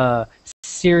about the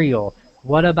cereal?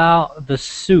 What about the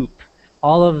soup?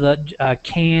 All of the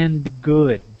canned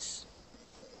goods.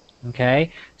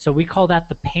 Okay? So we call that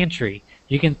the pantry.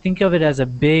 You can think of it as a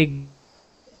big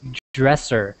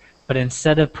dresser, but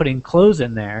instead of putting clothes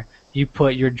in there, you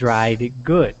put your dried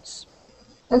goods.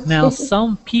 Now,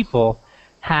 some people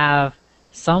have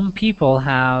a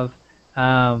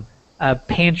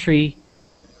pantry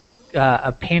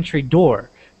door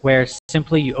where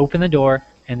simply you open the door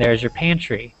and there's your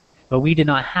pantry. But we did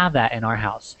not have that in our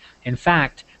house. In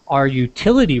fact, our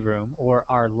utility room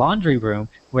or our laundry room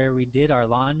where we did our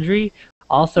laundry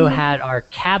also had our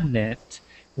cabinet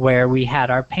where we had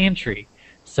our pantry.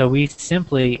 So we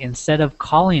simply, instead of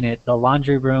calling it the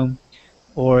laundry room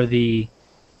or the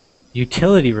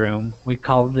utility room, we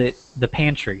called it the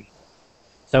pantry.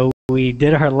 So we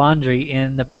did our laundry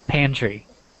in the pantry.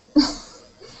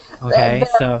 Okay,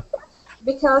 so...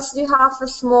 Because you have a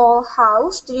small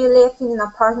house, do you live in an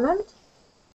apartment?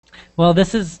 Well,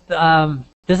 this is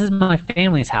my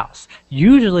family's house.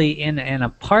 Usually in an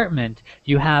apartment,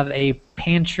 you have a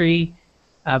pantry,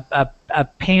 a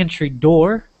pantry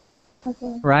door,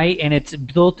 right? And it's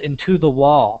built into the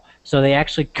wall. So they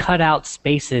actually cut out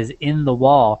spaces in the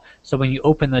wall. So when you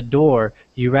open the door,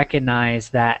 you recognize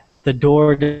that the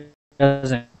door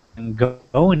doesn't go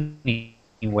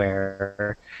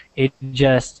anywhere. It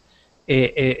just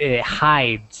it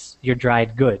hides your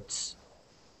dried goods.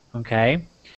 Okay?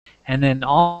 And then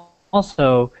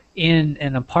also in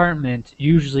an apartment,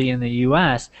 usually in the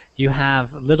US, you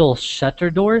have little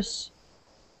shutter doors.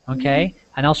 Okay?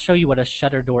 And I'll show you what a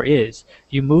shutter door is.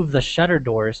 You move the shutter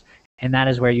doors, and that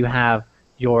is where you have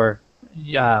your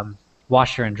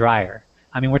washer and dryer.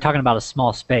 I mean, we're talking about a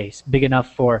small space, big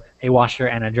enough for a washer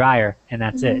and a dryer, and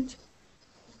that's it.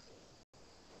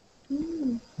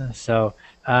 So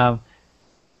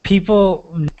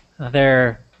people,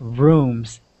 their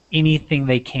rooms, anything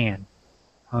they can.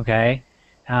 Okay?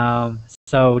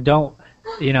 So don't,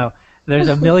 there's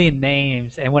a million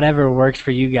names, and whatever works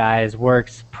for you guys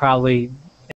probably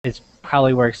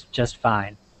works just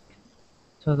fine.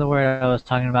 So the word I was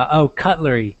talking about, oh,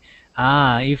 cutlery.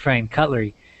 Ephraim,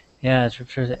 cutlery. Yes,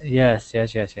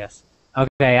 yes.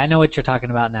 Okay, I know what you're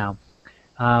talking about now.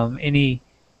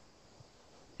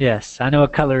 Yes, I know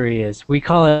what cutlery is. We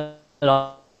call it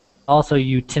also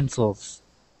utensils.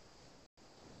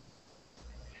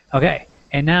 Okay,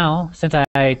 and now, since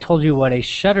I told you what a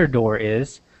shutter door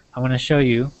is, I'm going to show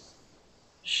you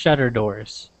shutter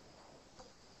doors.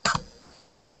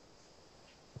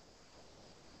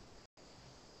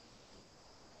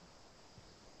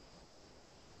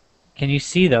 Can you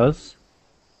see those?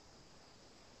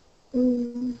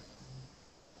 Too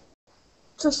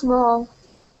small.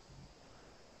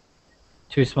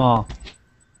 Too small.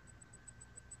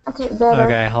 Okay, better.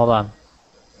 Okay, hold on.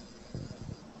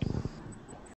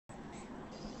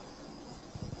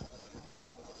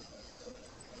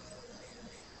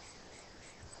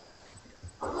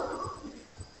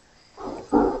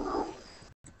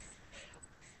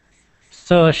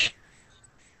 So a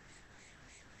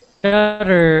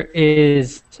shutter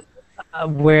is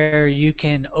where you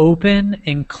can open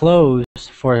and close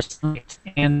for sunlight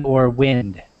and or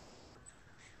wind.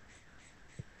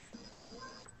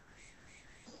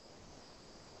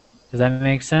 Does that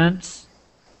make sense?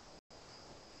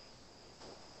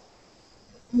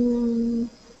 So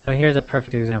here's a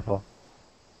perfect example.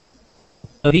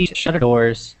 So these shutter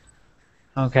doors,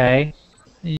 okay,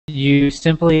 you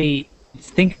simply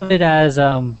think of it as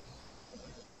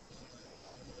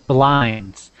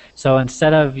blinds. So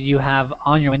instead of you have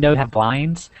on your window, you have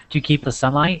blinds to keep the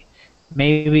sunlight.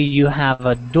 Maybe you have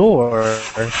a door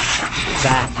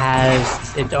that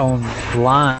has its own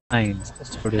blinds,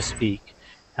 so to speak.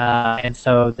 And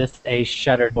so this is a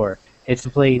shutter door. It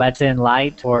simply lets in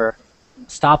light or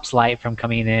stops light from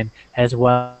coming in, as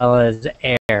well as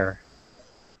air.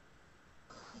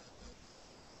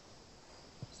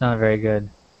 It's not very good.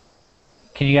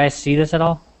 Can you guys see this at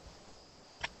all?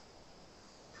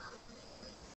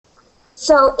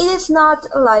 So it is not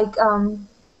like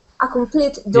a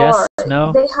complete door. Yes,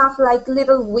 no? They have like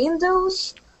little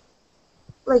windows,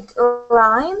 like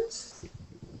lines.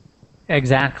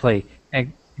 Exactly.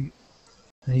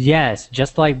 Yes,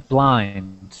 just like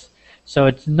blinds. So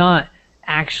it's not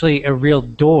actually a real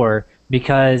door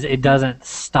because it doesn't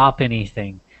stop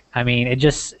anything. I mean, it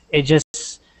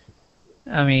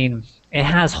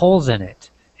has holes in it,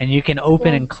 and you can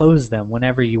open and close them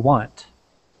whenever you want.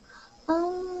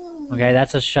 Okay,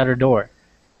 that's a shutter door.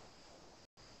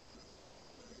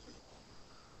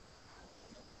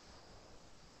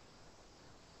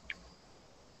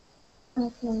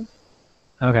 Okay.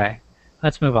 Okay,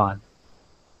 let's move on.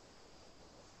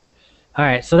 All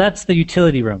right, so that's the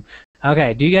utility room.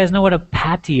 Okay, do you guys know what a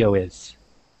patio is?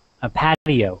 A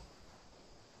patio.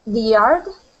 The yard?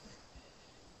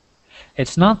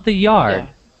 It's not the yard.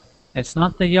 Yeah. It's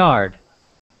not the yard.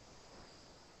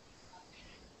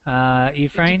 It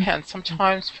Ephraim? depends.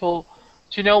 Sometimes for,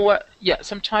 do you know what? Yeah,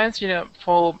 sometimes,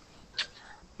 for,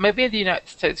 maybe in the United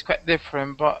States it's quite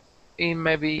different, but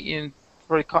maybe in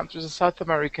for the countries of South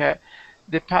America,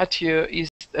 the patio is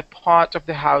a part of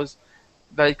the house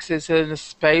that exists in a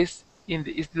space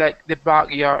it's like the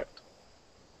backyard.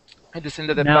 It is in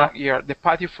the Now, backyard. The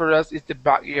patio for us is the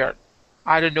backyard.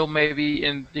 I don't know, maybe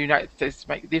in the United States it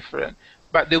might be different,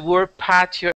 but the word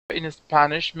patio in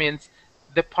Spanish means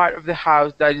the part of the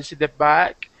house that is in the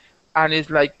back, and it's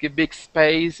like a big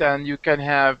space, and you can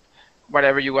have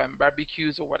whatever you want,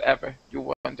 barbecues or whatever you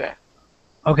want there.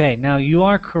 okay, now you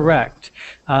are correct.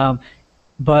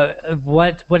 But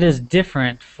what is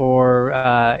different for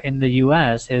in the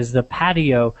U.S. is the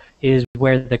patio is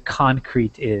where the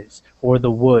concrete is, or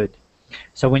the wood.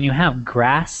 So when you have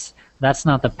grass, that's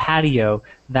not the patio,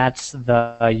 that's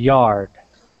the yard.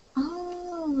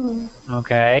 Oh.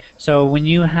 Okay? So when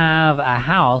you have a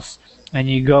house and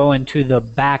you go into the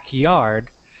backyard,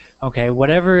 okay,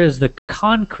 whatever is the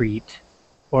concrete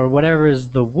or whatever is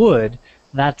the wood,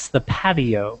 that's the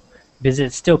patio, because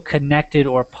it's still connected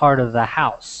or part of the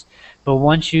house. But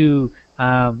once you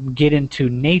get into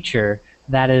nature,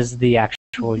 that is the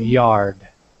actual yard,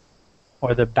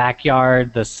 or the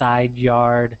backyard, the side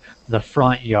yard, the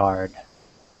front yard.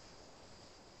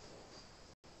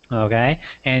 Okay,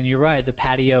 and you're right, the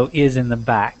patio is in the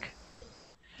back.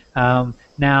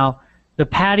 Now, the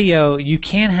patio, you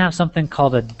can have something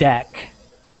called a deck.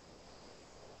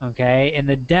 Okay, and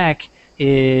the deck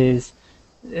is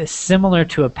similar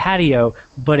to a patio,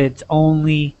 but it's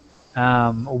only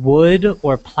wood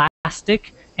or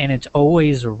plastic, and it's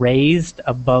always raised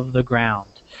above the ground,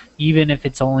 even if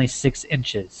it's only 6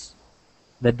 inches.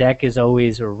 The deck is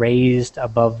always raised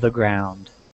above the ground.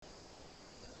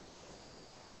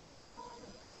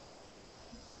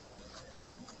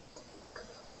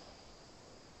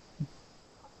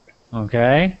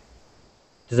 Okay?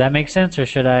 Does that make sense, or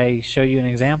should I show you an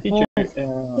example? Teacher,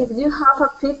 If you have a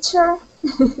picture,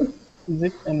 is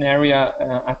it an area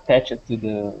attached to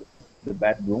the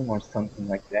bedroom or something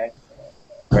like that,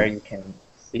 where you can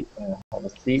sit, have a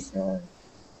seat,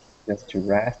 just to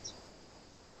rest?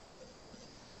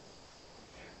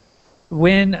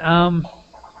 When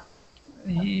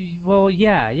well,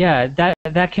 yeah,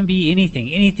 that can be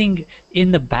anything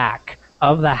in the back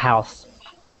of the house.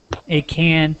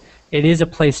 It is a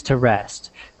place to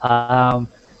rest,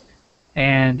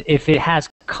 and if it has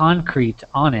concrete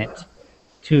on it,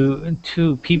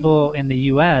 to people in the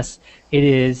U.S., it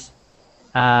is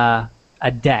a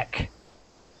deck.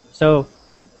 So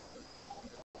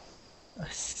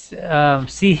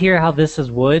see here how this is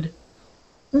wood.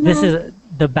 This is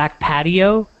the back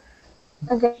patio,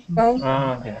 okay.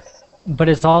 Yes. but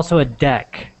it's also a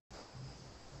deck.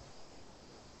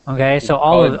 Okay, so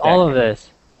all of this,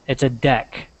 it's a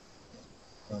deck.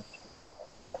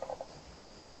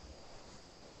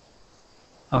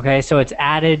 Okay, so it's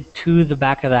added to the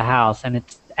back of the house, and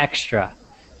it's extra.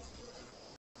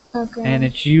 Okay. And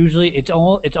it's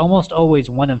almost always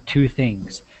one of two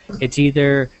things. It's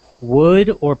either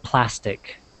wood or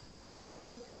plastic.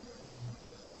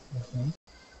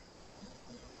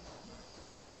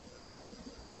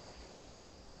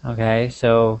 Okay,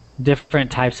 so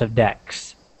different types of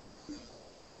decks.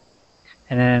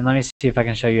 And then let me see if I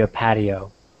can show you a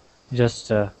patio.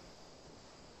 Just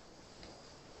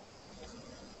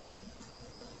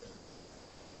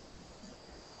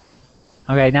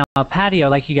Okay, now a patio,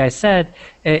 like you guys said,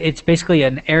 it's basically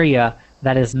an area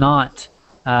that is not,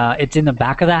 it's in the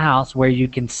back of the house where you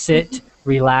can sit,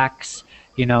 relax,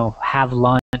 have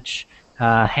lunch,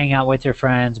 hang out with your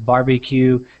friends,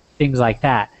 barbecue, things like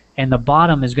that. And the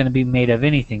bottom is going to be made of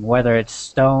anything, whether it's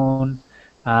stone,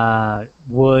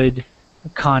 wood,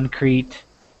 concrete,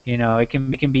 it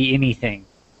can be anything.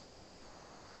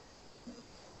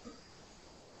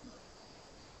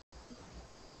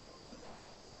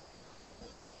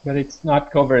 But it's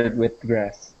not covered with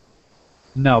grass.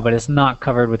 No, but it's not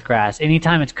covered with grass.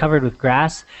 Anytime it's covered with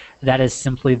grass, that is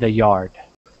simply the yard.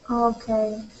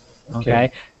 Okay.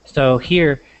 Okay? So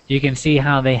here you can see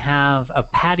how they have a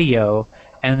patio,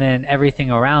 and then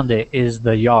everything around it is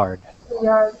the yard. The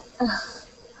yard.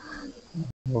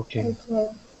 Okay. Okay.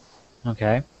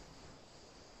 Okay?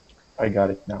 I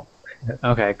got it now.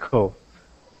 Okay, cool.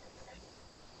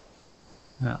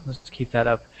 Well, let's keep that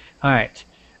up. All right.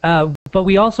 but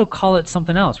we also call it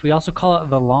something else. We also call it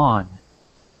the lawn.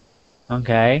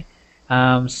 Okay?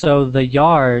 So the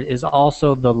yard is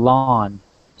also the lawn.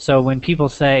 So when people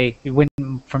say,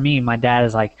 for me, my dad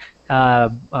is like,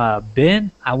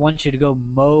 Ben, I want you to go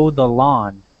mow the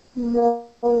lawn. Mow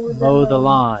the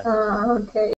lawn.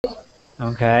 Okay.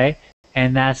 Okay?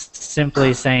 And that's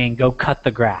simply saying, go cut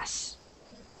the grass.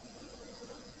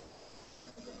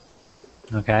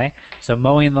 Okay? So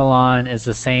mowing the lawn is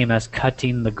the same as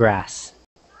cutting the grass.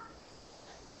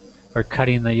 Or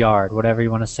cutting the yard, whatever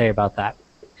you want to say about that.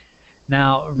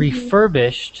 Now,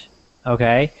 refurbished,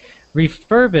 okay?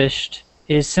 Refurbished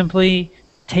is simply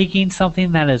taking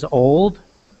something that is old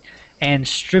and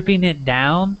stripping it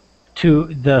down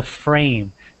to the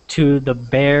frame, to the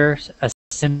bare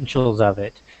essentials of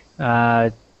it,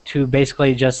 to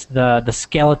basically just the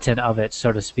skeleton of it,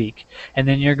 so to speak. And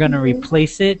then you're going to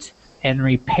replace it and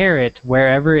repair it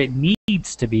wherever it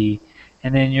needs to be,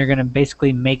 and then you're going to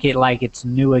basically make it like it's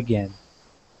new again.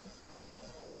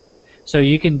 So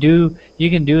you can do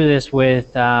this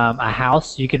with a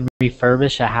house. You can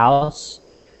refurbish a house.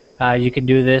 You can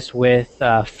do this with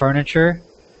furniture.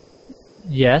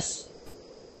 Yes.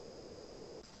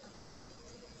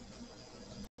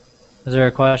 Is there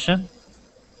a question?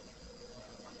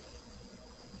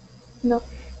 No.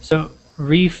 So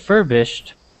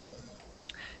refurbished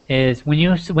is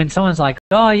when someone's like,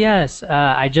 oh yes,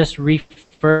 I just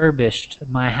refurbished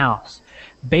my house.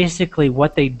 Basically,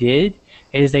 what they did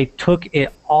is they took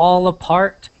it all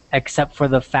apart except for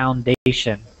the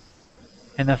foundation,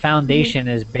 and the foundation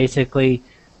is basically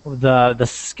the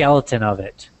skeleton of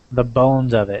it, the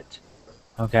bones of it.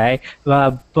 Okay,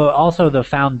 but also the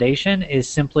foundation is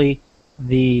simply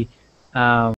the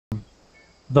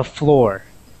floor.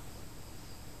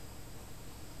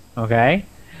 Okay,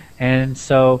 and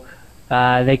so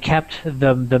they kept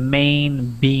the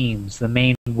main beams, the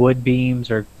main wood beams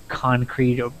or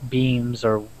concrete beams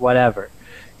or whatever,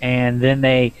 and then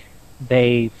they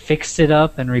fixed it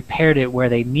up and repaired it where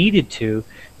they needed to,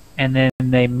 and then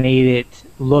they made it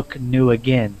look new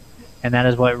again, and that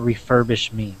is what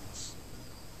refurbished means.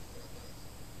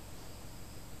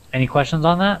 Any questions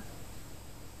on that?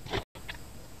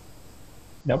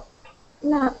 Nope.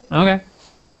 No. Okay.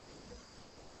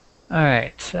 All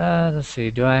right. Let's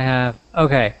see. Do I have?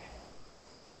 Okay.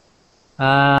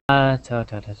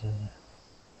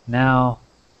 Now,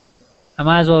 I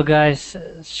might as well, guys,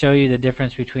 show you the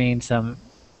difference between some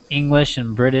English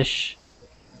and British.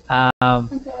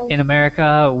 In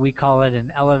America, we call it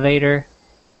an elevator,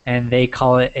 and they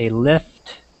call it a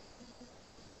lift.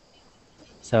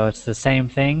 So it's the same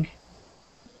thing.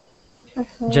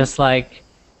 Okay. Just like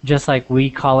we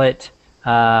call it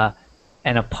an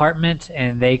apartment,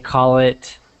 and they call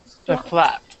it a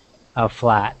flat. A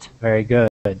flat. Very good.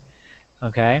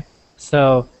 Okay.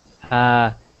 So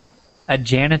a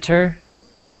janitor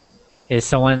is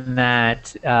someone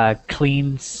that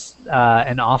cleans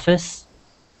an office.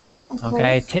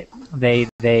 Okay.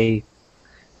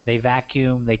 They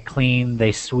vacuum, they clean,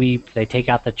 they sweep, they take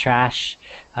out the trash.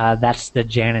 That's the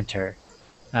janitor.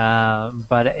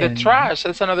 But trash,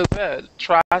 that's another word.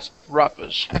 Trash,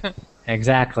 rubbish.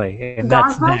 Exactly. And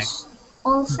Garbage that's next.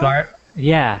 also?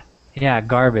 Yeah,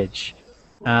 garbage.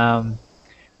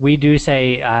 We do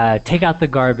say take out the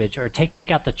garbage or take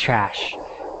out the trash.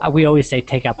 We always say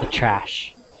take out the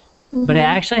trash. But it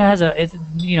actually has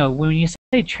when you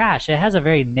say trash, it has a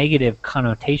very negative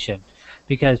connotation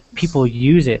because people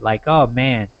use it like, oh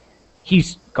man,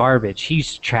 he's garbage,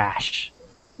 he's trash.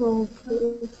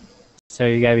 Okay. So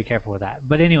you gotta be careful with that.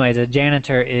 But anyways, a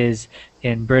janitor is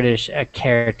in British a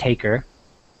caretaker.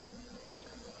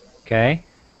 Okay,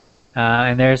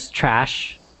 and there's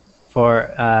trash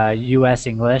for U.S.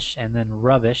 English, and then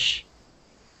rubbish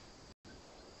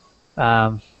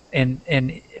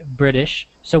in British.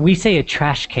 So we say a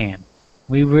trash can.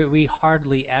 We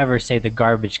hardly ever say the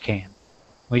garbage can.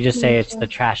 We just say it's the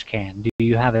trash can. Do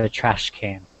you have a trash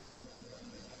can?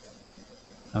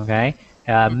 Okay.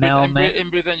 Mailman. In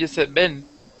Britain, you said bin.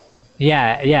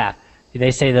 Yeah.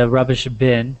 They say the rubbish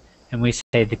bin, and we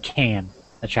say the can,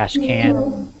 the trash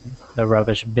can, the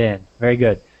rubbish bin. Very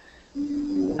good.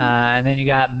 And then you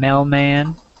got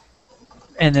mailman,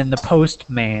 and then the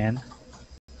postman.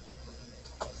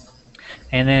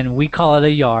 And then we call it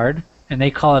a yard, and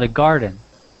they call it a garden.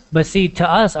 But see, to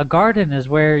us, a garden is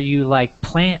where you like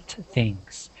plant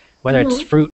things, whether it's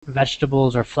fruit,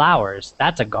 vegetables, or flowers.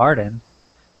 That's a garden.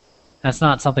 That's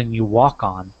not something you walk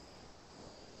on.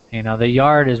 You know, the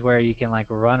yard is where you can like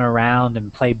run around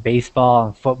and play baseball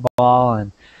and football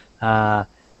and,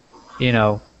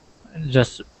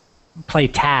 just play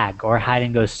tag or hide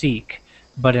and go seek.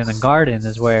 But in a garden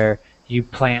is where you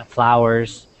plant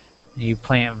flowers, you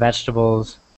plant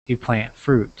vegetables, you plant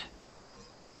fruit.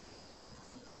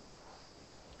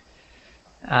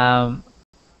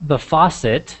 The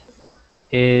faucet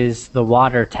is the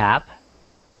water tap,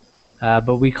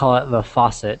 but we call it the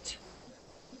faucet.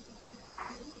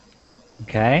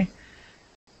 Okay.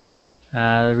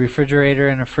 The refrigerator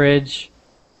and a fridge,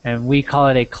 and we call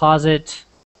it a closet.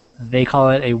 They call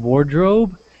it a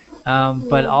wardrobe,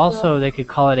 but also they could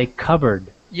call it a cupboard.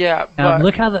 Yeah, Now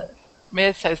look how the. May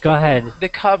I say something? Go ahead. The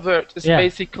cupboard is Yeah.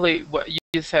 basically what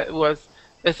you said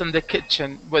is in the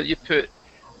kitchen where you put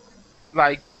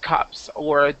like cups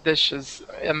or dishes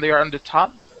and they are on the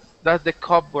top. That's the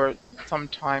cupboard.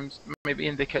 Sometimes maybe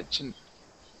in the kitchen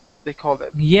they call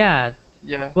it. Yeah.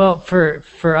 Yeah. Well,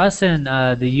 for us in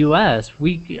the U.S.,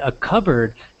 a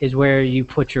cupboard is where you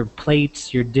put your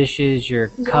plates, your dishes, your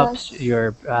cups,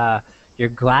 your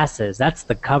glasses. That's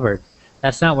the cupboard.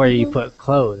 That's not where you put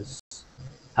clothes.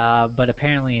 But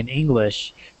apparently in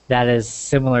English, that is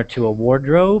similar to a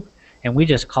wardrobe, and we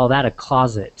just call that a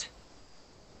closet.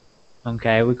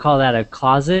 Okay, we call that a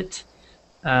closet.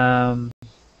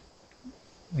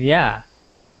 Yeah,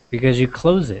 because you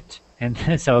close it.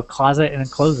 And so a closet and a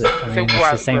closet. I mean,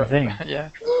 it's the same thing. Yeah.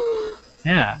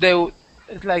 Yeah.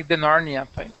 It's like the Narnia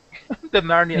thing. The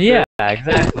Narnia Yeah, thing.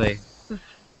 exactly.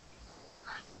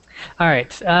 All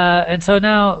right. And so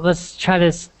now let's try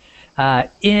this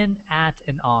in, at,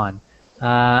 and on.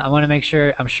 I want to make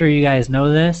sure, I'm sure you guys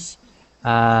know this,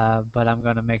 but I'm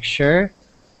going to make sure.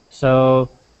 So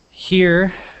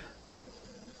here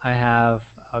I have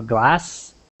a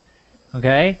glass.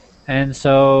 Okay. And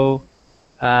so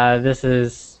this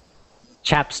is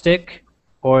chapstick,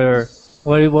 or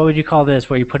what would you call this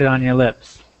where you put it on your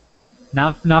lips?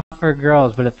 Not for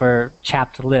girls, but for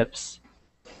chapped lips.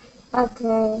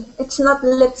 Okay, it's not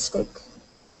lipstick.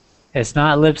 It's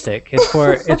not lipstick. It's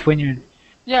for it's when you're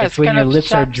Yeah, when kind your of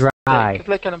lips are chapstick. dry. It's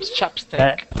like kind of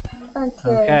chapstick.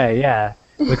 Okay, yeah.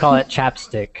 We call it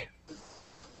chapstick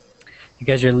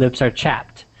because your lips are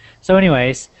chapped. So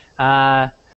anyways,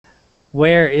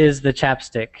 where is the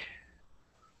chapstick?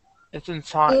 It's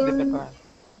inside the glass.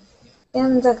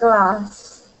 In the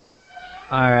glass.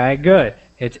 All right, good.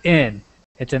 It's in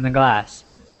the glass.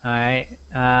 All right.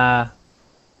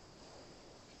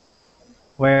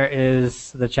 Where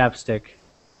is the chapstick?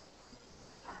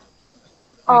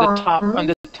 On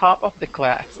the top of the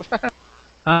glass. All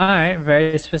right,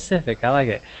 very specific. I like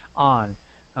it. On.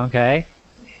 Okay.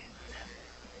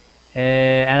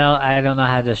 I don't know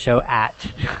how to show at.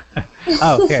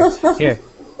 Oh, here.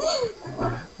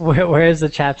 Where is the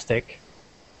chapstick?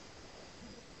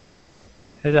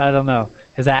 I don't know.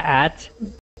 Is that at?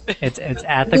 It's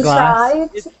at the glass.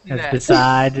 It's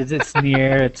beside. It's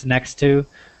near. It's next to.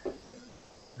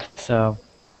 So.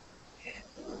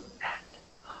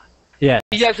 Yes.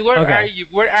 Yes. Where Okay. are you?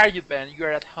 Where are you, Ben?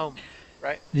 You're at home,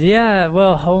 right? Yeah.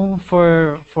 Well, home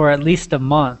for at least a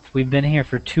month. We've been here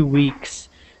for 2 weeks,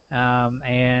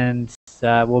 and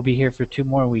we'll be here for 2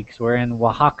 more weeks. We're in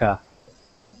Oaxaca.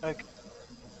 Okay.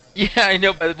 Yeah, I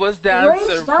know, but what's the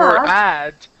answer for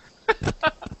at?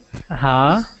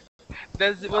 Huh?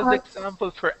 That was the example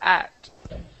for at.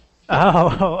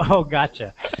 Oh,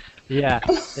 gotcha. Yeah.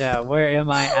 Where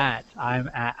am I at? I'm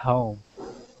at home.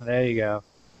 There you go.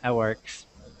 That works.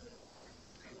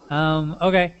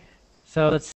 Okay. So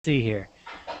let's see here.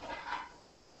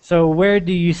 So where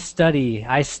do you study?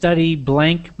 I study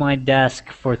blank my desk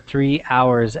for 3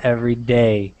 hours every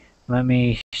day. Let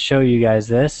me show you guys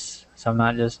this, so I'm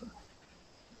not just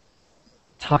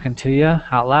talking to you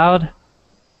out loud.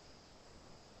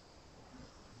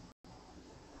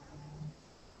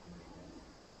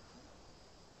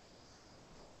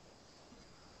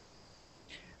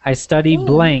 I study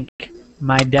blank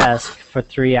my desk for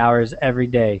 3 hours every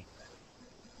day.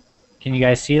 Can you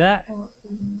guys see that?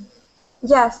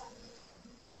 Yes.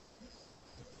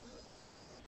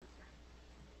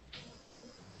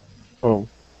 Oh.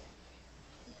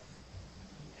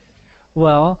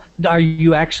 Well, are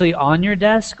you actually on your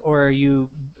desk or are you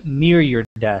near your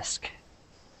desk?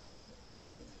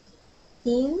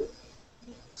 In?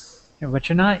 But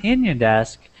you're not in your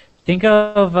desk. Think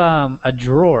of a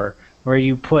drawer where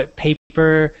you put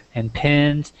paper and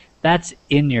pens. That's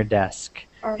in your desk.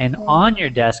 Okay. And on your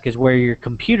desk is where your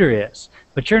computer is.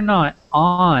 But you're not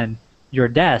on your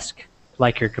desk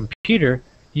like your computer.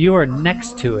 You are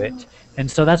next to it. And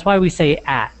so that's why we say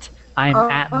at. I'm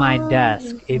at my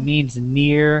desk. It means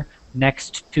near,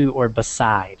 next to, or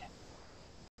beside.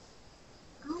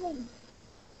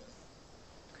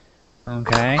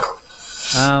 Okay.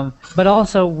 But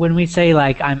also when we say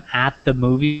like I'm at the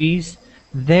movies,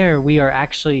 there we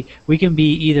can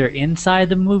be either inside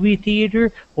the movie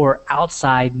theater or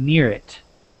outside near it.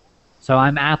 So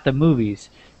I'm at the movies.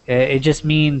 It just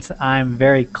means I'm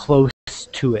very close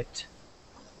to it.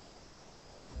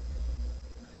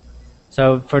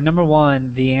 So for number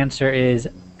 1, the answer is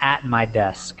at my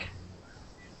desk.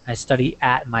 I study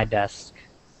at my desk.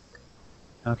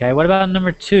 Okay, what about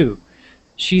number 2?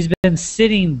 She's been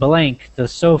sitting blank the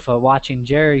sofa watching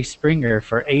Jerry Springer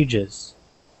for ages.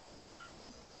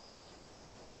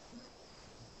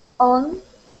 On.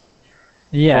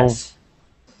 Yes.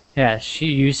 Yes,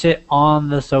 you sit on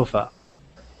the sofa.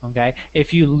 Okay?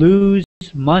 If you lose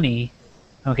money,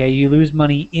 okay, you lose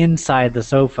money inside the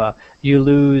sofa. You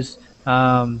lose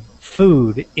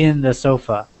food in the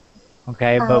sofa.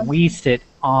 Okay? But we sit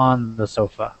on the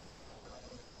sofa.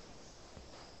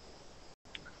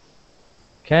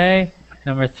 Okay?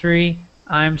 Number 3,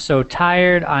 I'm so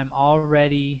tired, I'm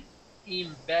already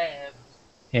In bed.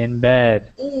 in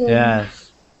bed.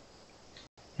 Yes.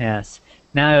 Yes.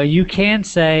 Now you can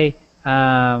say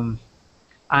I'm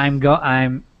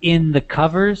in the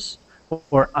covers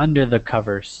or under the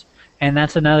covers, and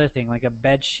that's another thing. Like a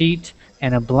bed sheet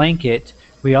and a blanket,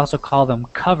 we also call them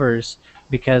covers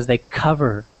because they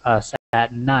cover us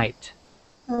at night.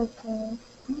 Okay.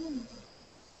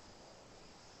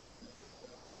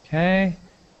 Okay.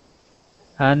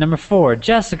 Number 4,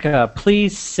 Jessica,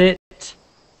 please sit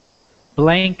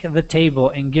blank the table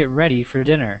and get ready for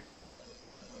dinner.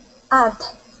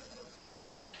 At.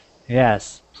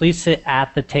 Yes, please sit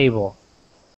at the table.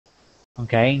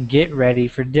 Okay, and get ready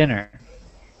for dinner.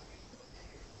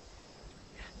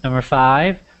 Number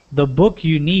 5, the book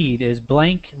you need is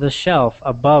blank the shelf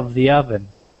above the oven.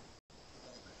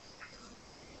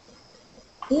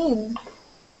 In.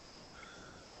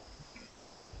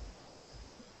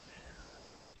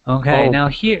 Okay, now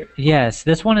here, yes,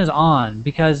 this one is on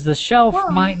because the shelf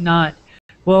might not,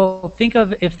 well, think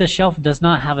of if the shelf does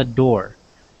not have a door,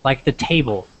 like the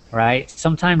table, right?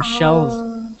 Sometimes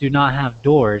shelves do not have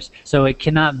doors, so it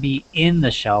cannot be in the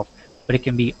shelf, but it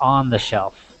can be on the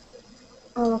shelf.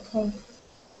 Okay.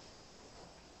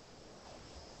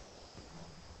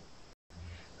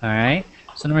 Alright,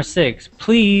 so number 6,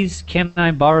 please can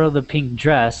I borrow the pink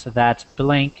dress that's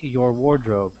blank your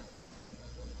wardrobe?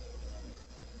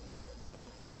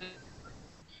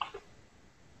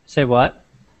 Say what?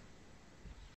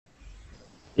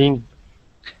 In.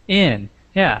 In,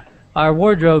 yeah. Our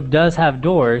wardrobe does have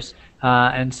doors,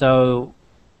 and so,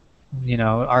 you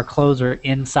know, our clothes are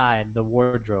inside the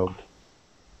wardrobe.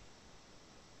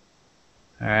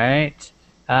 Alright.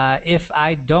 If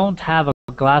I don't have a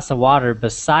glass of water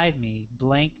beside me,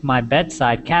 blank my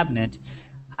bedside cabinet,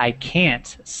 I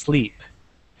can't sleep.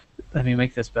 Let me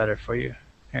make this better for you.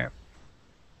 Here.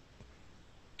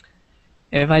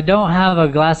 If I don't have a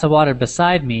glass of water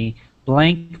beside me,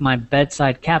 blank my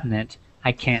bedside cabinet,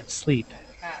 I can't sleep.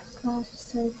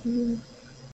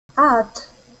 At.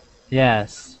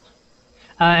 Yes.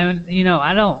 And you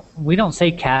know, we don't say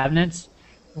cabinets.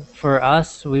 For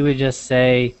us, we would just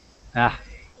say,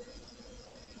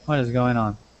 what is going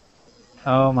on?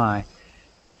 Oh my.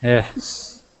 Ugh.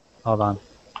 Hold on.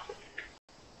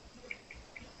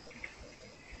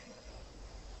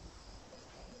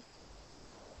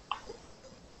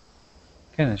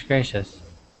 Goodness gracious.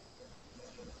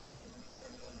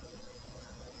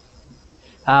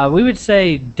 We would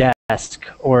say desk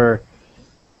or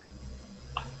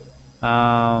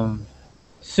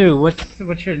Sue,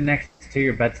 what's your next to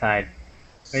your bedside?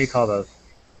 What do you call those?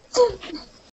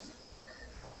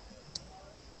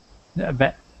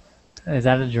 Is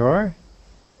that a drawer?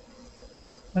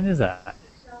 What is that?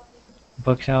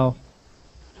 Bookshelf.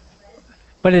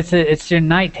 But it's your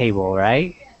night table,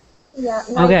 right? Yeah,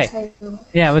 night table.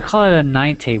 Yeah, we call it a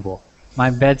night table. My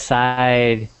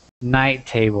bedside night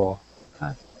table.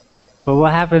 But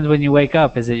what happens when you wake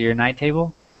up? Is it your night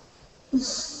table?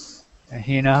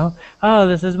 You know? Oh,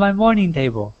 this is my morning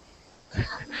table.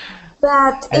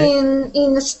 But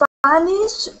in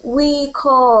Spanish, we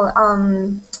call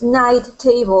night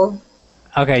table.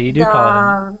 Okay, you do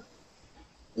call it.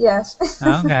 Yes.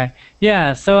 Okay.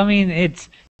 Yeah, so I mean, it's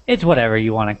whatever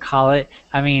you want to call it.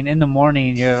 I mean, in the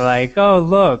morning, you're like, oh,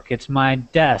 look, it's my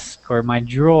desk or my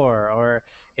drawer or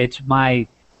it's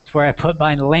where I put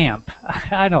my lamp.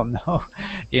 I don't know.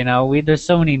 You know, there's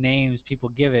so many names people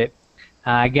give it.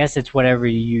 I guess it's whatever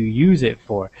you use it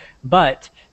for. But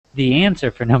the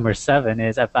answer for number 7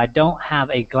 is if I don't have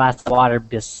a glass of water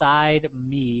beside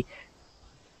me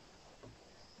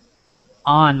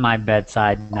on my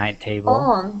bedside night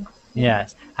table,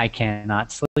 yes, I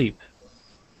cannot sleep.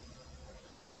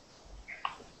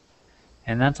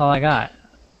 And that's all I got.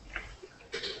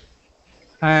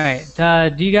 All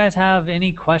right. Do you guys have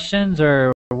any questions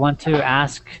or want to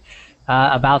ask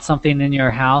about something in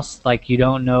your house, like you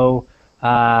don't know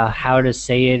how to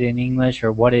say it in English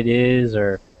or what it is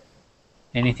or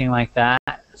anything like that?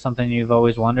 Something you've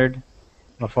always wondered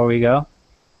before we go?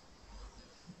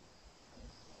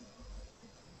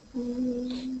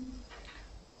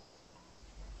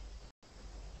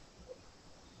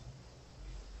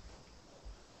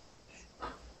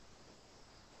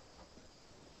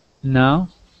 No?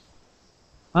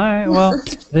 All right. Well,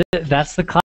 that's the class.